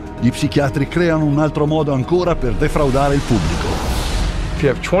disturbo gli psichiatri creano un altro modo ancora per defraudare il pubblico. If you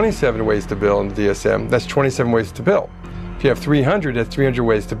have 27 ways to bill in the DSM, that's 27 ways to bill. If you have 300, that's 300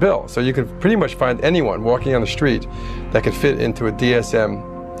 ways to bill. So you can pretty much find anyone walking on the street that could fit into a DSM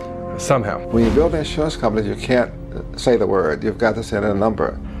somehow. When you build insurance companies, you can't say the word. You've got to say a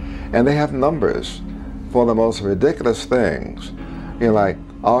number. And they have numbers for the most ridiculous things. You know, like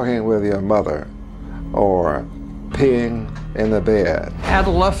arguing with your mother or peeing in the bed.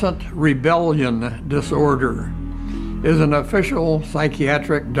 Adolescent rebellion disorder is an official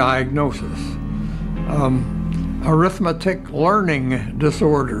psychiatric diagnosis. Arithmetic learning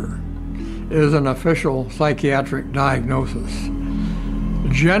disorder is an official psychiatric diagnosis.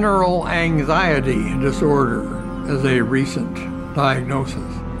 General anxiety disorder is a recent diagnosis.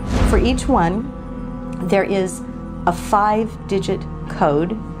 For each one, there is a 5-digit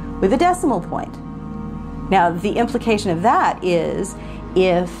code with a decimal point. Now, the implication of that is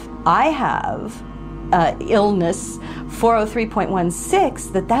if I have illness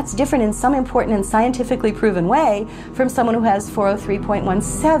 403.16, that's different in some important and scientifically proven way from someone who has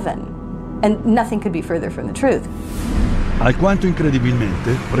 403.17. And nothing could be further from the truth. Alquanto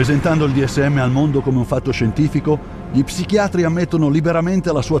incredibilmente, presentando il DSM al mondo come un fatto scientifico, gli psichiatri ammettono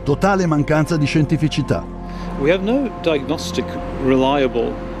liberamente la sua totale mancanza di scientificità. We have no diagnostic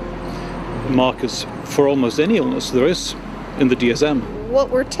reliable markers for almost any illness there is in the DSM.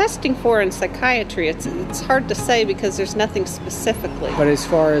 What we're testing for in psychiatry, it's hard to say because there's nothing specifically. But as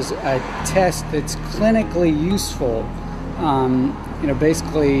far as a test that's clinically useful,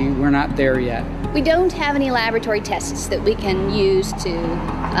 basically we're not there yet. We don't have any laboratory tests that we can use to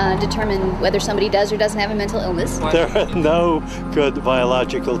determine whether somebody does or doesn't have a mental illness. There are no good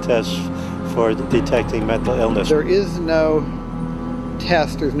biological tests for detecting mental illness. There is no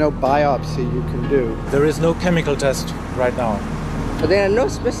test, there's no biopsy you can do. There is no chemical test right now. There are no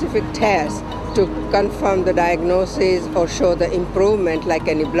specific tests to confirm the diagnosis or show the improvement, like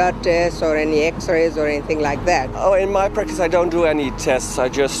any blood tests or any x-rays or anything like that. Oh, in my practice I don't do any tests. I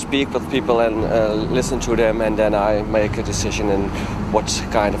just speak with people and listen to them, and then I make a decision in what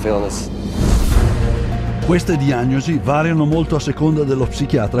kind of illness. Queste diagnosi variano molto a seconda dello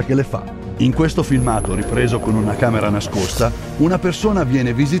psichiatra che le fa. In questo filmato, ripreso con una camera nascosta, una persona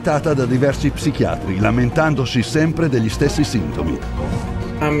viene visitata da diversi psichiatri, lamentandosi sempre degli stessi sintomi.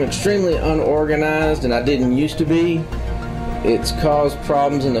 I'm extremely unorganized, and I didn't used to be. It's caused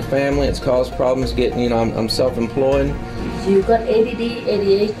problems in the family. It's caused problems getting, I'm self-employed. You've got ADD,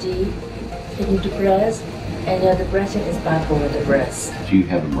 ADHD, and you're depressed, and your depression is bipolar depressed. You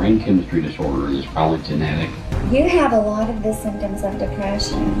have a brain chemistry disorder, and it's probably genetic. You have a lot of the symptoms of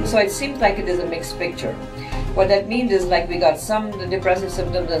depression. So it seems like it is a mixed picture. What that means is like we got some depressive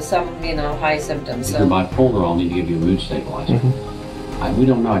symptoms and some, high symptoms. If you're bipolar, I'll need to give you a mood stabilizer. We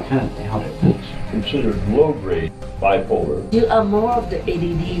don't know. I kind of doubt it. It's considered low-grade bipolar. You are more of the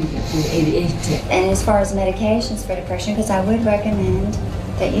ADD than ADHD. And as far as medications for depression, because I would recommend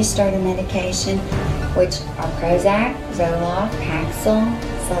that you start a medication, which are Prozac, Zoloft, Paxil,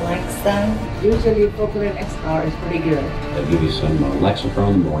 Celexa. Usually Propylene XR is pretty good. I'll give you some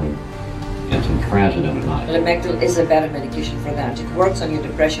Lexapro in the morning and some Trazodone at night. Lamictal is a better medication for that. It works on your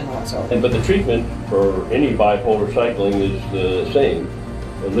depression also. But the treatment for any bipolar cycling is the same.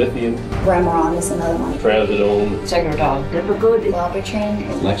 Lithium, Remeron is another one. Trazodone, Tegretol, Depakote, Wellbutrin,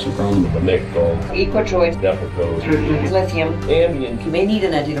 Lexapro, Lamictal, Equitroid, Depakote, Lithium, Ambien. You may need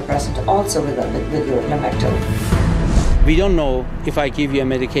an antidepressant also with your Lamictal. We don't know if I give you a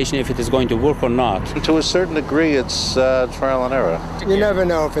medication if it is going to work or not. To a certain degree, it's trial and error. You never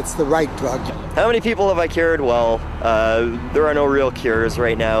know if it's the right drug. How many people have I cured? Well, there are no real cures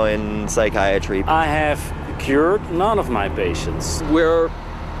right now in psychiatry. I have cured none of my patients. We're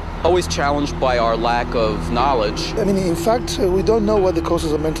always challenged by our lack of knowledge. I mean, in fact, we don't know what the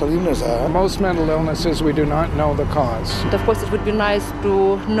causes of mental illness are. Most mental illnesses, we do not know the cause. Of course, it would be nice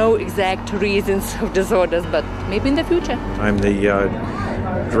to know exact reasons of disorders, but maybe in the future. I'm the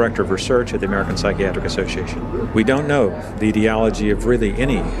Director of Research at the American Psychiatric Association. We don't know the etiology of really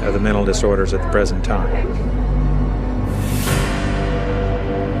any of the mental disorders at the present time.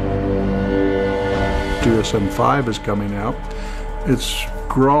 DSM-5 is coming out. It's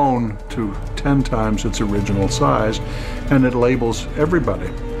grown to 10 times its original size, and it labels everybody.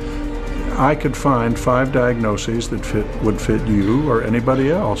 I could find 5 diagnoses that would fit you or anybody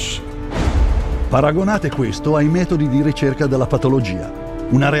else. Paragonate questo ai metodi di ricerca della patologia,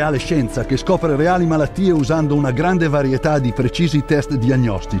 una reale scienza che scopre reali malattie usando una grande varietà di precisi test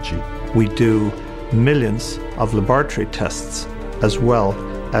diagnostici. We do millions of laboratory tests as well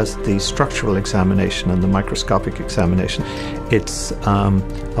as the structural examination and the microscopic examination. It's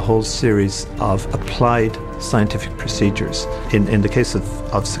a whole series of applied scientific procedures. In the case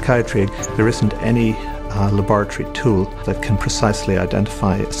of psychiatry, there isn't any laboratory tool that can precisely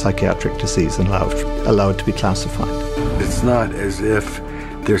identify a psychiatric disease and allow it to be classified. It's not as if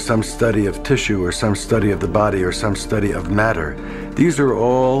there's some study of tissue or some study of the body or some study of matter. These are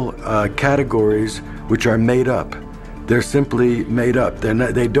all categories which are made up. They're simply made up.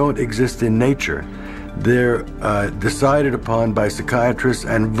 They don't exist in nature. They're decided upon by psychiatrists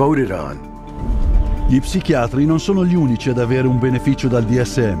and voted on. Gli psichiatri non sono gli unici ad avere un beneficio dal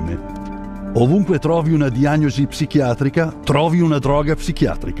DSM. Ovunque trovi una diagnosi psichiatrica, trovi una droga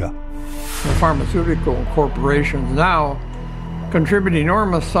psichiatrica. The pharmaceutical corporations now contribute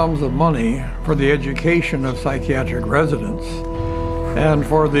enormous sums of money for the education of psychiatric residents and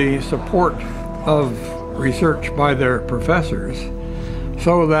for the support of research by their professors,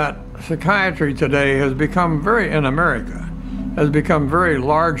 so that psychiatry today has become in America, has become very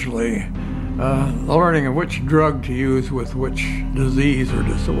largely the learning of which drug to use with which disease or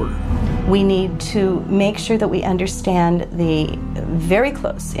disorder. We need to make sure that we understand the very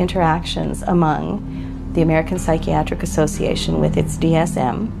close interactions among the American Psychiatric Association with its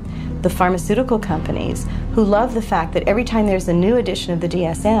DSM, the pharmaceutical companies who love the fact that every time there's a new edition of the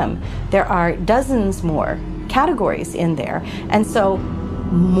DSM, there are dozens more categories in there, and so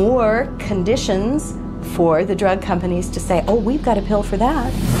more conditions for the drug companies to say, oh, we've got a pill for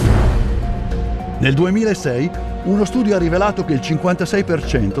that. Nel 2006 uno studio ha rivelato che il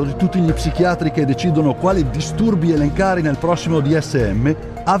 56% di tutti gli psichiatri che decidono quali disturbi elencare nel prossimo DSM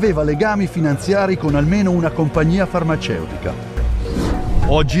aveva legami finanziari con almeno una compagnia farmaceutica.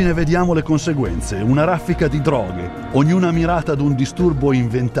 Oggi ne vediamo le conseguenze, una raffica di droghe, ognuna mirata ad un disturbo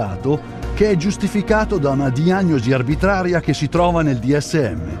inventato che è giustificato da una diagnosi arbitraria che si trova nel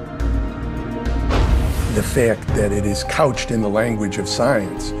DSM. The fact that it is couched in the language of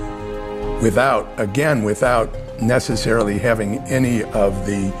science without necessarily having any of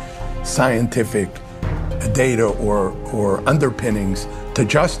the scientific data or underpinnings to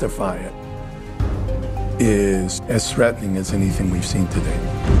justify it is as threatening as anything we've seen today.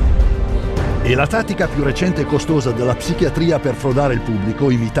 E la tattica più recente e costosa della psichiatria per frodare il pubblico,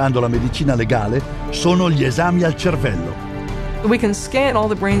 imitando la medicina legale, sono gli esami al cervello. We can scan all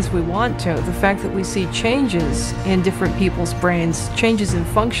the brains we want to. The fact that we see changes in different people's brains, changes in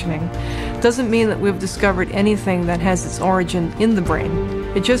functioning, doesn't mean that we've discovered anything that has its origin in the brain.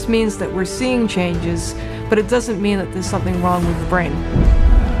 It just means that we're seeing changes, but it doesn't mean that there's something wrong with the brain.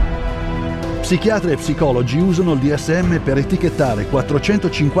 Psichiatri e psicologi usano il DSM per etichettare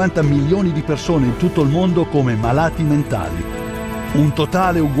 450 milioni di persone in tutto il mondo come malati mentali. Un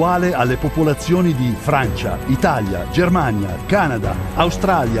totale uguale alle popolazioni di Francia, Italia, Germania, Canada,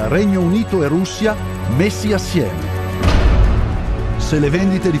 Australia, Regno Unito e Russia messi assieme. Se le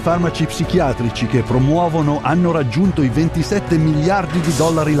vendite di farmaci psichiatrici che promuovono hanno raggiunto i 27 miliardi di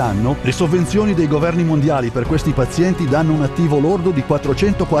dollari l'anno, le sovvenzioni dei governi mondiali per questi pazienti danno un attivo lordo di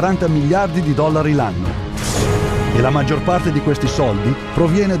 440 miliardi di dollari l'anno. E la maggior parte di questi soldi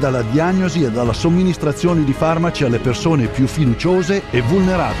proviene dalla diagnosi e dalla somministrazione di farmaci alle persone più fiduciose e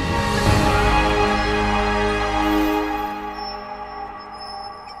vulnerabili.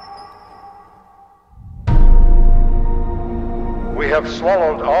 We have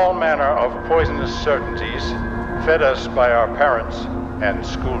swallowed all manner of poisonous certainties fed us by our parents and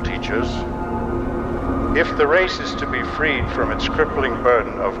school teachers. If the race is to be freed from its crippling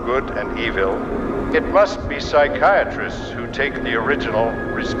burden of good and evil, it must be psychiatrists who take the original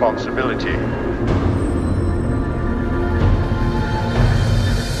responsibility.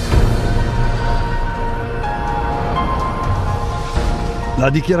 La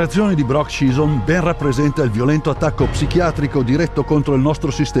dichiarazione di Brock Chisholm ben rappresenta il violento attacco psichiatrico diretto contro il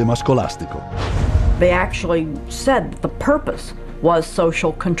nostro sistema scolastico. They actually said that the purpose was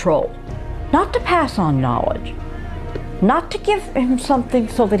social control, not to pass on knowledge, not to give him something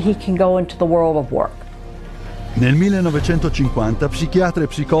so that he can go into the world of work. Nel 1950 psichiatri e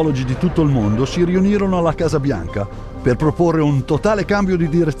psicologi di tutto il mondo si riunirono alla Casa Bianca per proporre un totale cambio di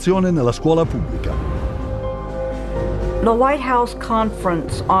direzione nella scuola pubblica. The White House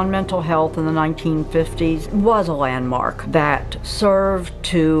Conference on Mental Health in the 1950s was a landmark that served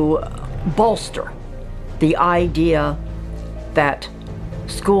to bolster the idea that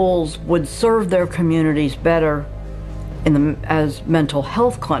schools would serve their communities better as mental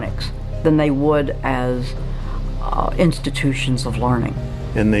health clinics than they would as institutions of learning.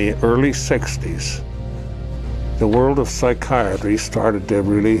 In the early 60s, the world of psychiatry started to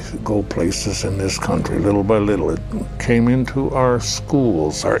really go places in this country. Little by little, it came into our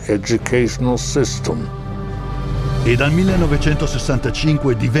schools, our educational system. E dal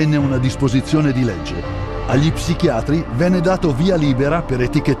 1965 divenne una disposizione di legge. Agli psichiatri venne dato via libera per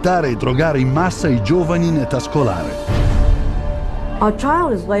etichettare e drogare in massa i giovani in età scolare. A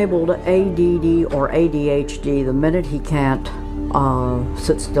child is labeled ADD or ADHD the minute he can't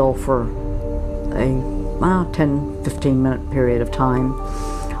sit still for a 10-15 minute period of time,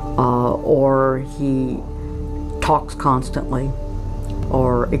 or he talks constantly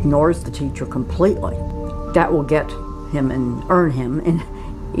or ignores the teacher completely. That will get him and earn him an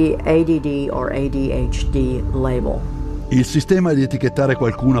ADD or ADHD label. Il sistema di etichettare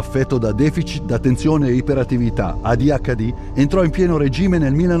qualcuno affetto da deficit d'attenzione e iperattività, ADHD, entrò in pieno regime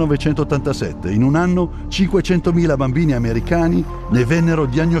nel 1987. In un anno 500.000 bambini americani ne vennero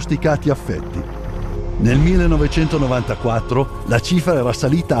diagnosticati affetti. Nel 1994 la cifra era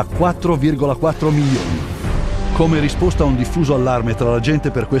salita a 4,4 milioni. Come risposta a un diffuso allarme tra la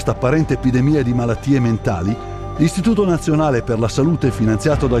gente per questa apparente epidemia di malattie mentali, l'Istituto Nazionale per la Salute,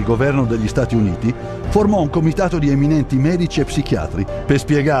 finanziato dal governo degli Stati Uniti, formò un comitato di eminenti medici e psichiatri per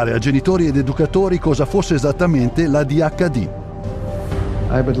spiegare a genitori ed educatori cosa fosse esattamente l'ADHD.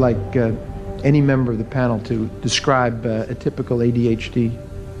 I would like any member of the panel to describe a typical ADHD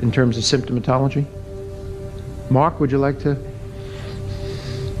in terms of symptomatology? Mark, would you like to?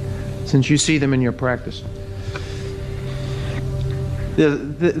 Since you see them in your practice.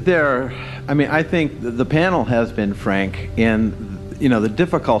 I think the panel has been frank, and the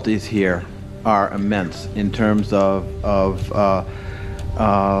difficulties here are immense in terms of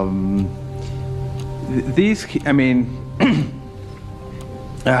these.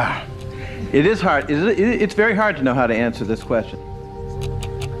 It is hard. It's very hard to know how to answer this question.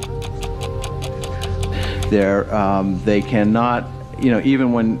 They cannot,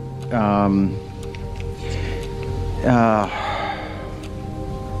 even when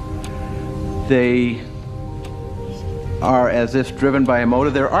they are as if driven by a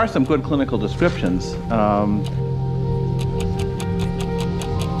motive. There are some good clinical descriptions.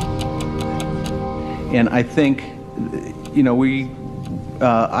 And I think,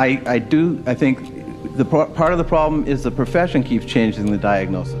 I think part of the problem is the profession keeps changing the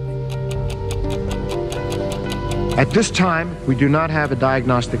diagnosis. At this time, we do not have a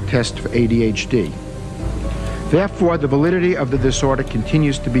diagnostic test for ADHD. Therefore, the validity of the disorder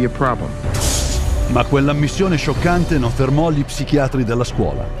continues to be a problem. Ma quell'ammissione scioccante non fermò gli psichiatri della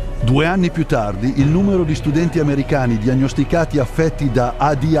scuola. 2 anni più tardi, il numero di studenti americani diagnosticati affetti da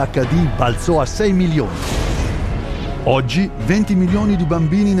ADHD balzò a 6 milioni. Oggi 20 milioni di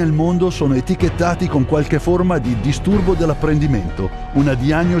bambini nel mondo sono etichettati con qualche forma di disturbo dell'apprendimento, una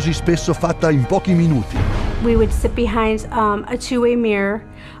diagnosi spesso fatta in pochi minuti. We would sit behind a two-way mirror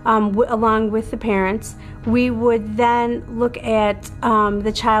along with the parents. We would then look at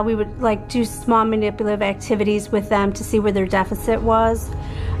the child. We would do small manipulative activities with them to see where their deficit was.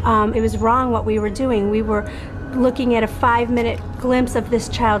 It was wrong what we were doing. We were looking at a 5-minute glimpse of this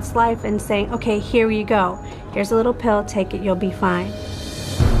child's life and saying, okay, here you go. Here's a little pill, take it, you'll be fine.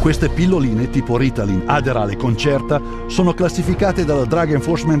 Queste pilloline tipo Ritalin, Adderall e Concerta sono classificate dalla Drug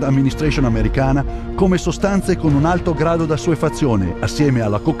Enforcement Administration americana come sostanze con un alto grado d'assuefazione, assieme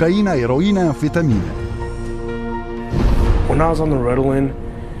alla cocaina, eroina e anfetamine. When I was on the Ritalin,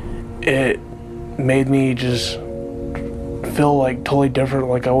 it made me just feel totally different,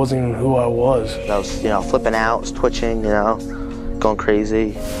 like I wasn't even who I was. I was, flipping out, was twitching, going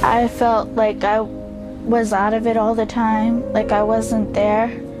crazy. I felt like I was out of it all the time, like I wasn't there.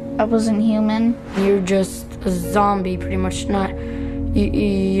 I wasn't human. You're just a zombie, pretty much.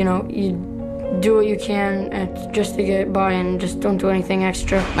 You do what you can just to get by and just don't do anything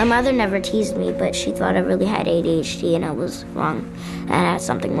extra. My mother never teased me, but she thought I really had ADHD and I was wrong. I had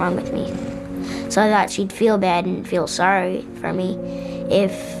something wrong with me. So I thought she'd feel bad and feel sorry for me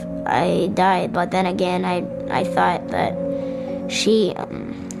if I died. But then again, I thought that she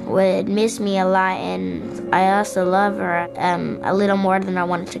would miss me a lot, and I also love her a little more than I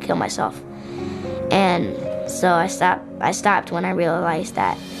wanted to kill myself. And so I stopped when I realized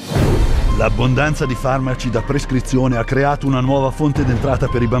that. L'abbondanza di farmaci da prescrizione ha creato una nuova fonte d'entrata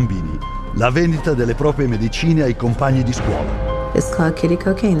per i bambini, la vendita delle proprie medicine ai compagni di scuola. It's called kiddie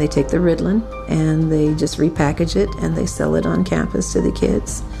cocaine. They take the Ritalin and they just repackage it and they sell it on campus to the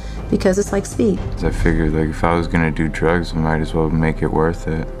kids because it's like speed. I figured if I was gonna do drugs, I might as well make it worth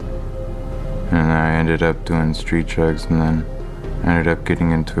it. And I ended up doing street drugs, and then I ended up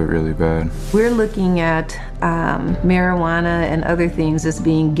getting into it really bad. We're looking at marijuana and other things as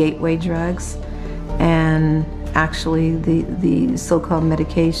being gateway drugs, and actually the so-called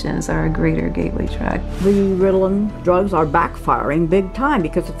medications are a greater gateway drug. The Ritalin drugs are backfiring big time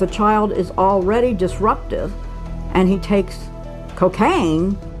because if the child is already disruptive and he takes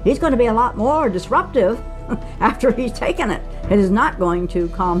cocaine, he's going to be a lot more disruptive after he's taken it. It is not going to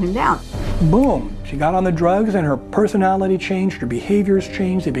calm him down. Boom, she got on the drugs and her personality changed, her behaviors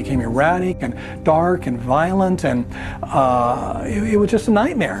changed, they became erratic and dark and violent, and it was just a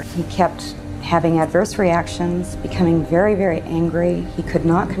nightmare. He kept having adverse reactions, becoming very, very angry. He could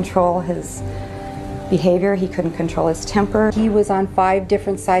not control his behavior, he couldn't control his temper. He was on 5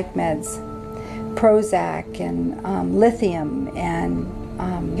 different psych meds, Prozac and lithium, and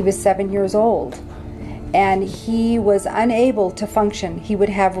he was 7 years old. And he was unable to function. He would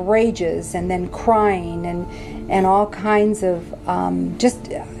have rages and then crying and all kinds of just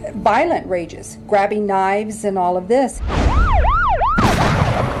violent rages, grabbing knives and all of this.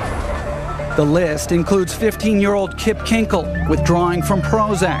 The list includes 15-year-old Kip Kinkle withdrawing from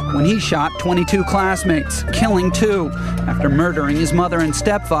Prozac when he shot 22 classmates, killing 2 after murdering his mother and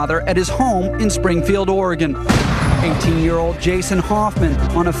stepfather at his home in Springfield, Oregon. 18-year-old Jason Hoffman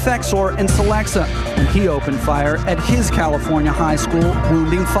on Effexor and Celexa when he opened fire at his California high school,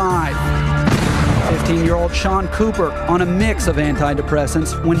 wounding 5. 15-year-old Sean Cooper on a mix of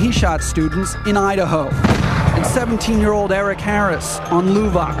antidepressants when he shot students in Idaho. And 17-year-old Eric Harris on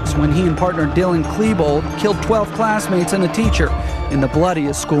Luvox when he and partner Dylan Klebold killed 12 classmates and a teacher in the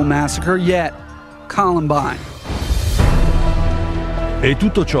bloodiest school massacre yet, Columbine. E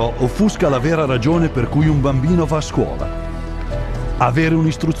tutto ciò offusca la vera ragione per cui un bambino va a scuola: avere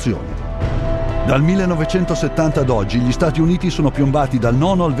un'istruzione. Dal 1970 ad oggi gli Stati Uniti sono piombati dal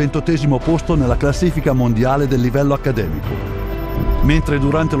 9° al 28° posto nella classifica mondiale del livello accademico, mentre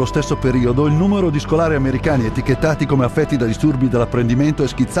durante lo stesso periodo il numero di scolari americani etichettati come affetti da disturbi dell'apprendimento è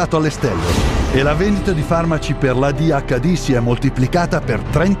schizzato alle stelle e la vendita di farmaci per l'ADHD si è moltiplicata per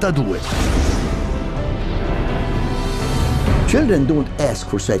 32. Children don't ask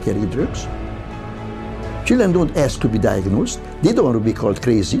for psychiatric drugs. Children don't ask to be diagnosed. They don't want to be called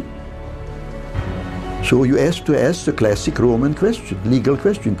crazy. So you have to ask the classic Roman question, legal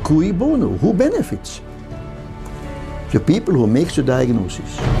question, cui bono, who benefits? The people who make the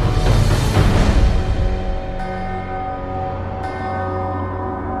diagnosis.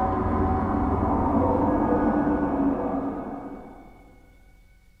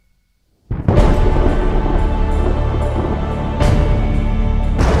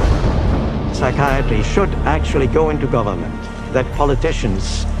 Psychiatry should actually go into government, that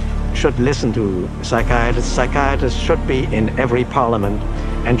politicians should listen to psychiatrists. Psychiatrists should be in every parliament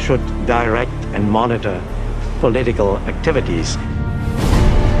and should direct and monitor political activities.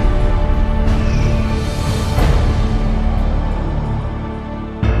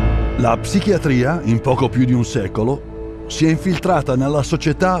 La psichiatria, in poco più di un secolo, si è infiltrata nella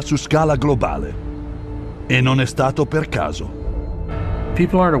società su scala globale. E non è stato per caso.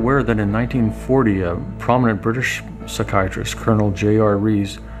 People aren't aware that in 1940, a prominent British psychiatrist, Colonel J.R.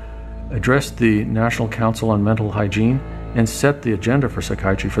 Rees, addressed the National Council on Mental Hygiene and set the agenda for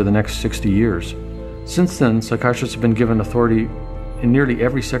psychiatry for the next 60 years. Since then, psychiatrists have been given authority in nearly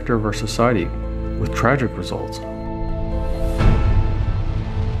every sector of our society, with tragic results.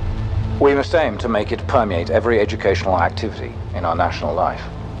 We must aim to make it permeate every educational activity in our national life.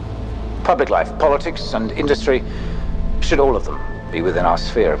 Public life, politics, and industry should all of them be within our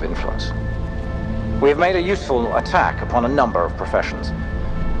sphere of influence. We have made a useful attack upon a number of professions.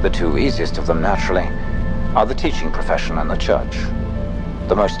 The two easiest of them, naturally, are the teaching profession and the church.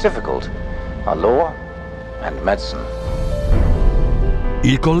 The most difficult are law and medicine.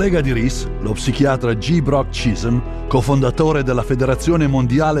 Il collega di Rees, lo psichiatra G. Brock Chisholm, cofondatore della Federazione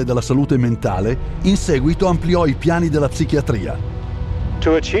Mondiale della Salute Mentale, in seguito ampliò i piani della psichiatria.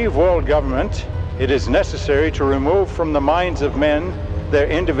 To achieve world government, it is necessary to remove from the minds of men their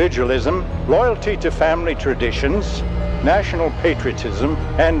individualism, loyalty to family traditions, national patriotism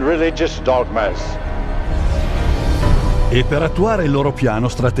and religious dogmas. E per attuare il loro piano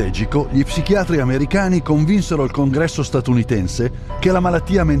strategico, gli psichiatri americani convinsero il Congresso statunitense che la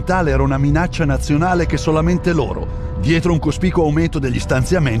malattia mentale era una minaccia nazionale che solamente loro, dietro un cospicuo aumento degli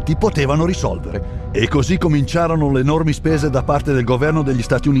stanziamenti, potevano risolvere. E così cominciarono le enormi spese da parte del governo degli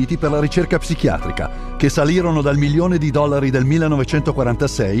Stati Uniti per la ricerca psichiatrica, che salirono dal $1 milione del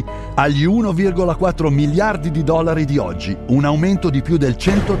 1946 agli 1,4 miliardi di dollari di oggi, un aumento di più del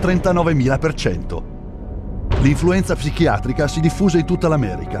 139.000%. L'influenza psichiatrica si diffuse in tutta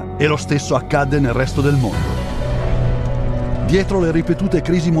l'America e lo stesso accadde nel resto del mondo. Dietro le ripetute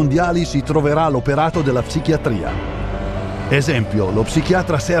crisi mondiali si troverà l'operato della psichiatria. Esempio, lo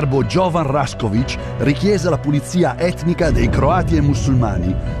psichiatra serbo Jovan Rašković richiese la pulizia etnica dei croati e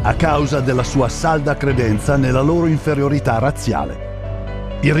musulmani a causa della sua salda credenza nella loro inferiorità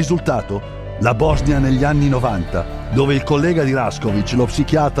razziale. Il risultato? La Bosnia negli anni 90, dove il collega di Rašković, lo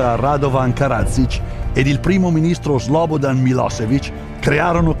psichiatra Radovan Karadzic, ed il primo ministro Slobodan Milosevic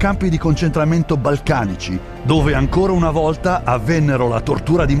crearono campi di concentramento balcanici, dove ancora una volta avvennero la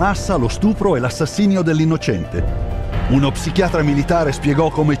tortura di massa, lo stupro e l'assassinio dell'innocente. Uno psichiatra militare spiegò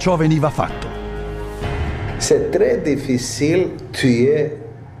come ciò veniva fatto. C'est très difficile tuer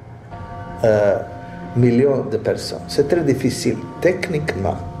millions de personnes. C'est très difficile,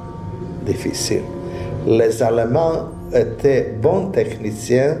 techniquement difficile. Les Allemands étaient bons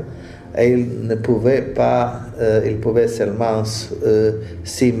techniciens et ils ne pouvaient pas, ils pouvaient seulement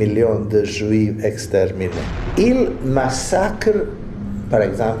 6 millions de Juifs exterminés. Ils massacrent, par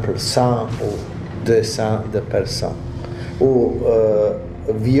exemple, 100 ou 200 de personnes, ou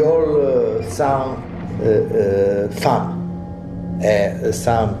violent 100 femmes et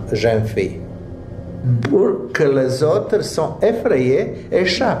 100 jeunes filles, pour que les autres sont effrayés et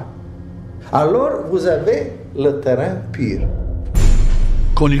échappent. Alors vous avez le terrain pur.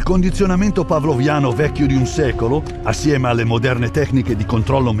 Con il condizionamento pavloviano vecchio di un secolo, assieme alle moderne tecniche di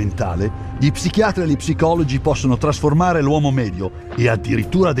controllo mentale, gli psichiatri e gli psicologi possono trasformare l'uomo medio e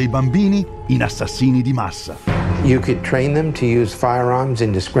addirittura dei bambini in assassini di massa. You could train them to use firearms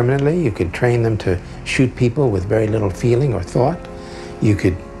indiscriminately. You could train them to shoot people with very little feeling or thought. You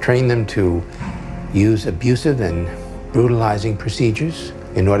could train them to use abusive and brutalizing procedures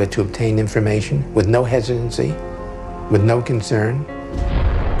in order to obtain information with no hesitancy, with no concern.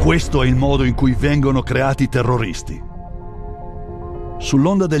 Questo è il modo in cui vengono creati i terroristi.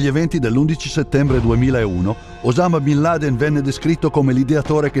 Sull'onda degli eventi dell'11 settembre 2001, Osama Bin Laden venne descritto come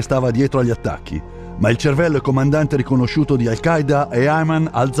l'ideatore che stava dietro agli attacchi, ma il cervello e comandante riconosciuto di Al-Qaeda è Ayman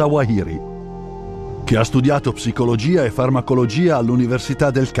al-Zawahiri, che ha studiato psicologia e farmacologia all'Università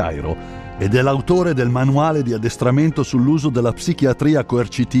del Cairo ed è l'autore del manuale di addestramento sull'uso della psichiatria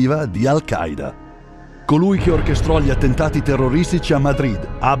coercitiva di Al-Qaeda. Colui che orchestrò gli attentati terroristici a Madrid,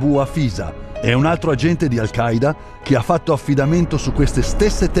 Abu Hafisa, è un altro agente di Al-Qaeda che ha fatto affidamento su queste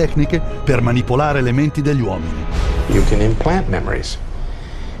stesse tecniche per manipolare le menti degli uomini. You can implant memories.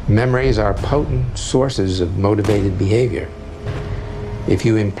 Memories are potent sources of motivated behavior. If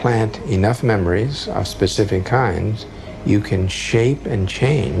you implant enough memories of specific kinds, you can shape and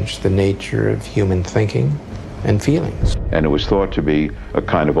change the nature of human thinking and feelings. And it was thought to be a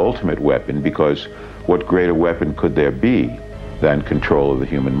kind of ultimate weapon because what greater weapon could there be than control of the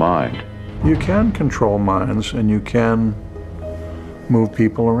human mind? You can control minds and you can move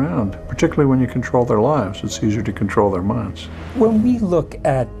people around, particularly when you control their lives. It's easier to control their minds. When we look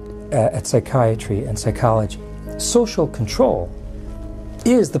at psychiatry and psychology, social control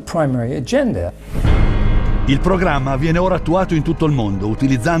is the primary agenda. Il programma viene ora attuato in tutto il mondo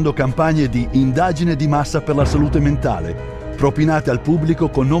utilizzando campagne di indagine di massa per la salute mentale, propinate al pubblico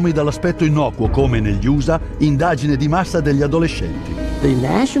con nomi dall'aspetto innocuo come negli USA indagine di massa degli adolescenti. The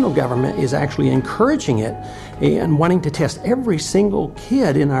national government is actually encouraging it and wanting to test every single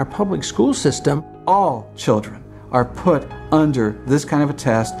kid in our public school system. All children are put under this kind of a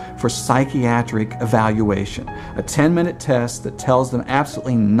test for psychiatric evaluation, a 10-minute test that tells them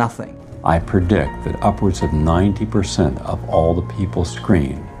absolutely nothing. I predict that upwards of 90% of all the people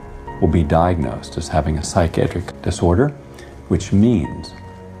screened will be diagnosed as having a psychiatric disorder, which means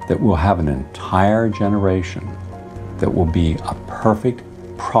that we'll have an entire generation that will be a perfect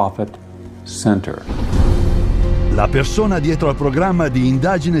profit center. La persona dietro al programma di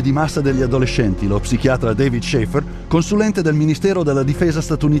indagine di massa degli adolescenti, lo psichiatra David Schaefer, consulente del Ministero della Difesa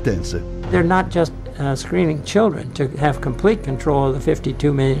statunitense. They're not just screening children to have complete control of the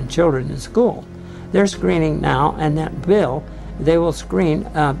 52 million children in school. They're screening now, and that bill, they will screen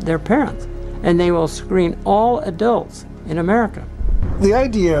their parents, and they will screen all adults in America. The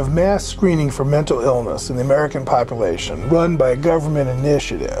idea of mass screening for mental illness in the American population, run by a government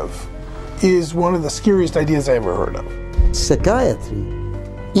initiative, is one of the scariest ideas I ever heard of. Psychiatry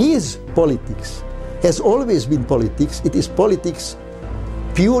is politics, has always been politics. It is politics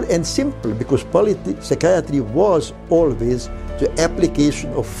pure and simple, because psychiatry was always the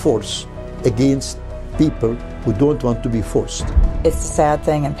application of force against people who don't want to be forced. It's a sad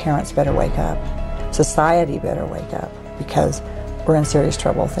thing, and parents better wake up. Society better wake up, because we're in serious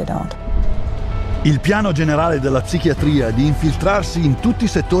trouble if they don't. Il piano generale della psichiatria di infiltrarsi in tutti i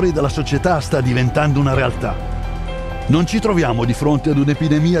settori della società sta diventando una realtà. Non ci troviamo di fronte ad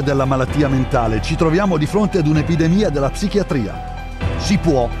un'epidemia della malattia mentale, ci troviamo di fronte ad un'epidemia della psichiatria. Si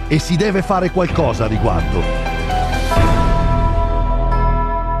può e si deve fare qualcosa a riguardo.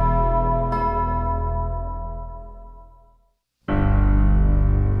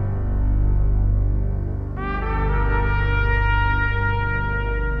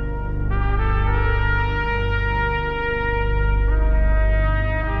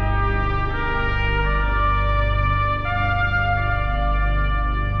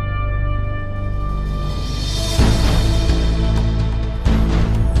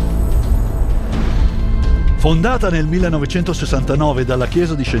 Fondata nel 1969 dalla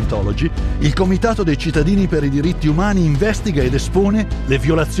Chiesa di Scientology, il Comitato dei Cittadini per i Diritti Umani investiga ed espone le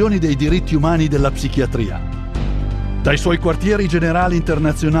violazioni dei diritti umani della psichiatria. Dai suoi quartieri generali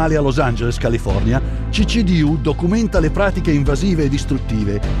internazionali a Los Angeles, California, CCDU documenta le pratiche invasive e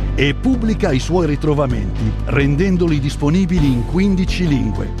distruttive e pubblica i suoi ritrovamenti, rendendoli disponibili in 15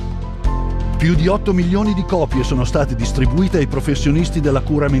 lingue. Più di 8 milioni di copie sono state distribuite ai professionisti della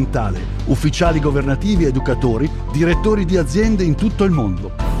cura mentale, ufficiali governativi, educatori, direttori di aziende in tutto il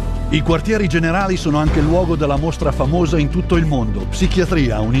mondo. I quartieri generali sono anche il luogo della mostra famosa in tutto il mondo,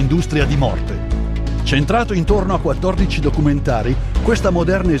 Psichiatria, un'industria di morte. Centrato intorno a 14 documentari, questa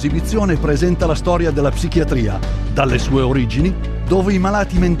moderna esibizione presenta la storia della psichiatria, dalle sue origini, dove i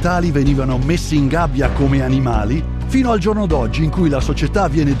malati mentali venivano messi in gabbia come animali, fino al giorno d'oggi in cui la società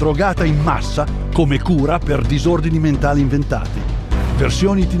viene drogata in massa come cura per disordini mentali inventati.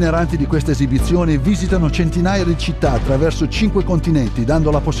 Versioni itineranti di questa esibizione visitano centinaia di città attraverso 5 continenti,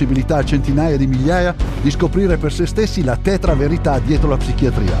 dando la possibilità a centinaia di migliaia di scoprire per se stessi la tetra verità dietro la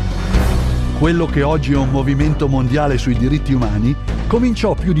psichiatria. Quello che oggi è un movimento mondiale sui diritti umani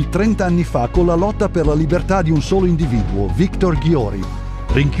cominciò più di 30 anni fa con la lotta per la libertà di un solo individuo, Victor Ghiori,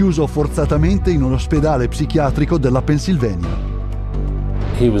 rinchiuso forzatamente in un ospedale psichiatrico della Pennsylvania.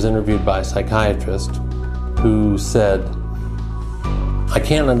 He was interviewed by a psychiatrist who said, "I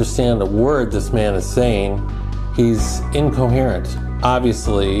can't understand a word this man is saying. He's incoherent.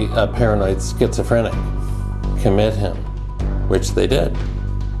 Obviously a paranoid schizophrenic. Commit him," which they did.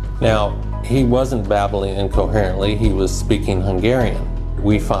 Now, he wasn't babbling incoherently, he was speaking Hungarian.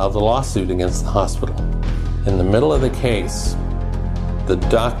 We filed a lawsuit against the hospital. In the middle of the case, the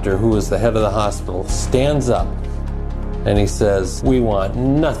doctor who was the head of the hospital stands up and he says, "We want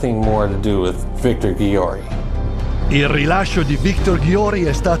nothing more to do with Victor Ghiori." Il rilascio di Victor Ghiori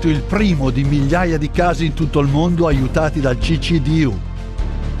è stato il primo di migliaia di casi in tutto il mondo aiutati dal CCDU.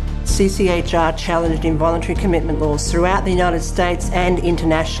 CCHR challenged involuntary commitment laws throughout the United States and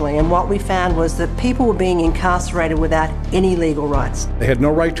internationally, and what we found was that people were being incarcerated without any legal rights. They had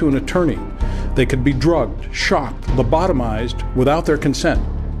no right to an attorney. They could be drugged, shocked, lobotomized without their consent.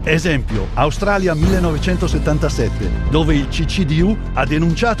 Esempio, Australia 1977, dove il CCDU ha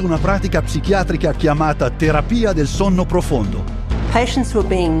denunciato una pratica psichiatrica chiamata terapia del sonno profondo. Patients were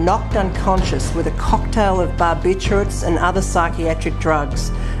being knocked unconscious with a cocktail of barbiturates and other psychiatric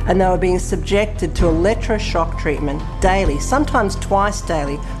drugs, and they were being subjected to electroshock treatment daily, sometimes twice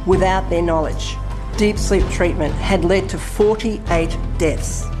daily, without their knowledge. Deep sleep treatment had led to 48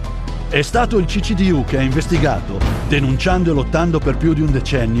 deaths. È stato il CCDU che ha investigato, denunciando e lottando per più di un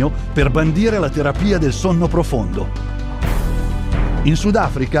decennio per bandire la terapia del sonno profondo. In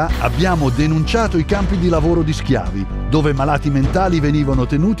Sudafrica abbiamo denunciato i campi di lavoro di schiavi, dove malati mentali venivano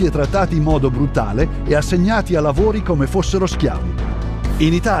tenuti e trattati in modo brutale e assegnati a lavori come fossero schiavi.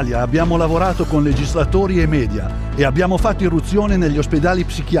 In Italia abbiamo lavorato con legislatori e media e abbiamo fatto irruzione negli ospedali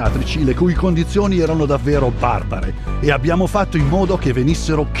psichiatrici le cui condizioni erano davvero barbare e abbiamo fatto in modo che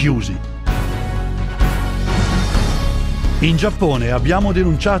venissero chiusi. In Giappone abbiamo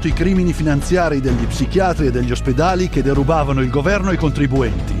denunciato i crimini finanziari degli psichiatri e degli ospedali che derubavano il governo e i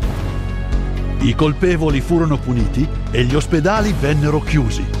contribuenti. I colpevoli furono puniti e gli ospedali vennero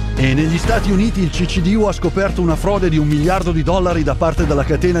chiusi. E negli Stati Uniti il CCDU ha scoperto una frode di $1 miliardo da parte della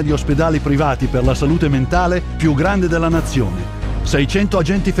catena di ospedali privati per la salute mentale più grande della nazione. 600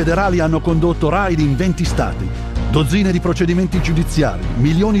 agenti federali hanno condotto raid in 20 stati. Dozzine di procedimenti giudiziari,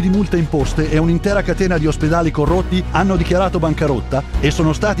 milioni di multe imposte e un'intera catena di ospedali corrotti hanno dichiarato bancarotta e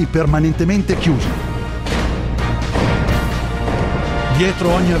sono stati permanentemente chiusi. Dietro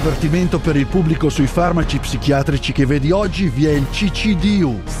ogni avvertimento per il pubblico sui farmaci psichiatrici che vedi oggi vi è il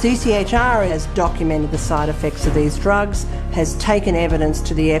CCDU. CCHR has documented the side effects of these drugs, has taken evidence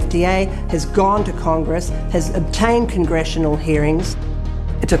to the FDA, has gone to Congress, has obtained congressional hearings.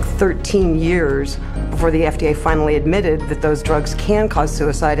 It took 13 years before the FDA finally admitted that those drugs can cause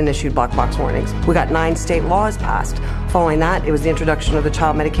suicide and issued black box warnings. We got 9 state laws passed. Following that, it was the introduction of the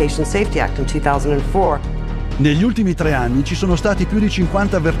Child Medication Safety Act in 2004. Negli ultimi 3 anni ci sono stati più di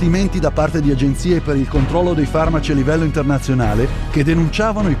 50 avvertimenti da parte di agenzie per il controllo dei farmaci a livello internazionale che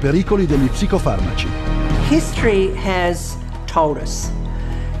denunciavano i pericoli degli psicofarmaci. History has told us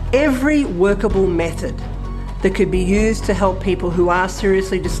every workable method that could be used to help people who are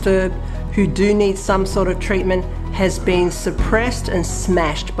seriously disturbed, who do need some sort of treatment, has been suppressed and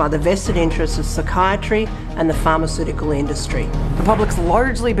smashed by the vested interests of psychiatry and the pharmaceutical industry. The public's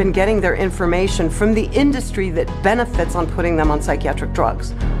largely been getting their information from the industry that benefits on putting them on psychiatric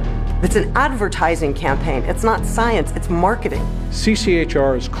drugs. It's an advertising campaign. It's not science, it's marketing.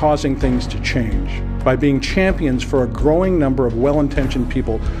 CCHR is causing things to change by being champions for a growing number of well-intentioned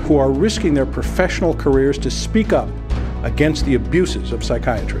people who are risking their professional careers to speak up against the abuses of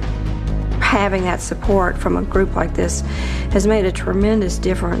psychiatry. Having that support from a group like this has made a tremendous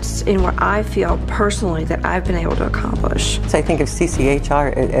difference in what I feel personally that I've been able to accomplish. So I think of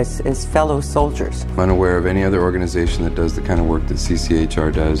CCHR as fellow soldiers. I'm unaware of any other organization that does the kind of work that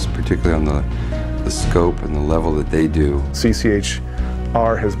CCHR does, particularly on the scope and the level that they do.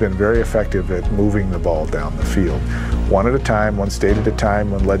 CCHR has been very effective at moving the ball down the field. One at a time, one state at a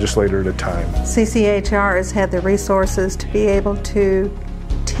time, one legislator at a time. CCHR has had the resources to be able to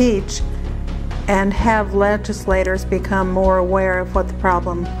teach and have legislators become more aware of what the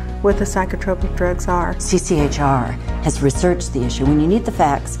problem what the psychotropic drugs are. CCHR has researched the issue. When you need the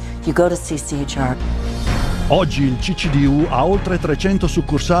facts, you go to CCHR. Oggi il CCDU ha oltre 300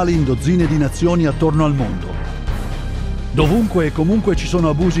 succursali in dozzine di nazioni attorno al mondo. Dovunque e comunque ci sono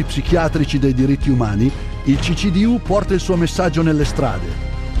abusi psichiatrici dei diritti umani, il CCDU porta il suo messaggio nelle strade.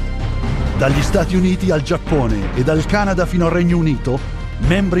 Dagli Stati Uniti al Giappone e dal Canada fino al Regno Unito,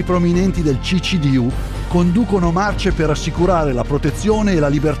 membri prominenti del CCDU conducono marce per assicurare la protezione e la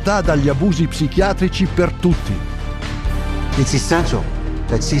libertà dagli abusi psichiatrici per tutti. It's essential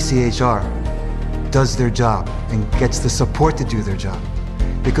that CCHR does their job and gets the support to do their job,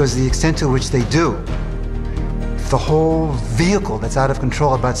 because the extent to which they do, the whole vehicle that's out of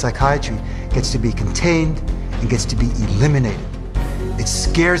control about psychiatry gets to be contained and gets to be eliminated. It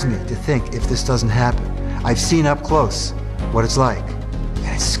scares me to think if this doesn't happen. I've seen up close what it's like,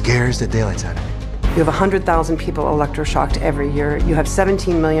 and it scares the daylights out of me. You have 100,000 people electroshocked every year. You have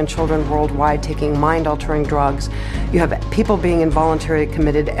 17 million children worldwide taking mind-altering drugs. You have people being involuntarily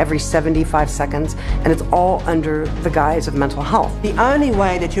committed every 75 seconds, and it's all under the guise of mental health. The only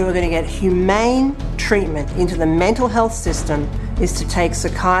way that you are going to get humane treatment into the mental health system is to take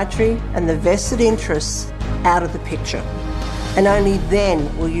psychiatry and the vested interests out of the picture. And only then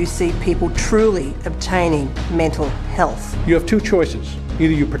will you see people truly obtaining mental health. You have two choices.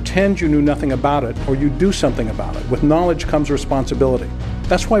 Either you pretend you knew nothing about it, or you do something about it. With knowledge comes responsibility.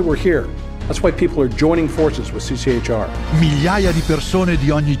 That's why we're here. That's why people are joining forces with CCHR. Migliaia di persone di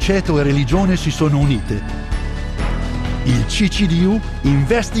ogni ceto e religione si sono unite. Il CCDU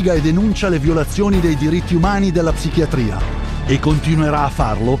investiga e denuncia le violazioni dei diritti umani della psichiatria e continuerà a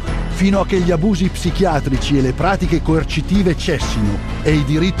farlo fino a che gli abusi psichiatrici e le pratiche coercitive cessino e i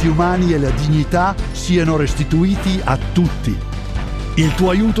diritti umani e la dignità siano restituiti a tutti. Il tuo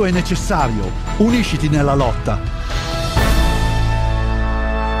aiuto è necessario. Unisciti nella lotta.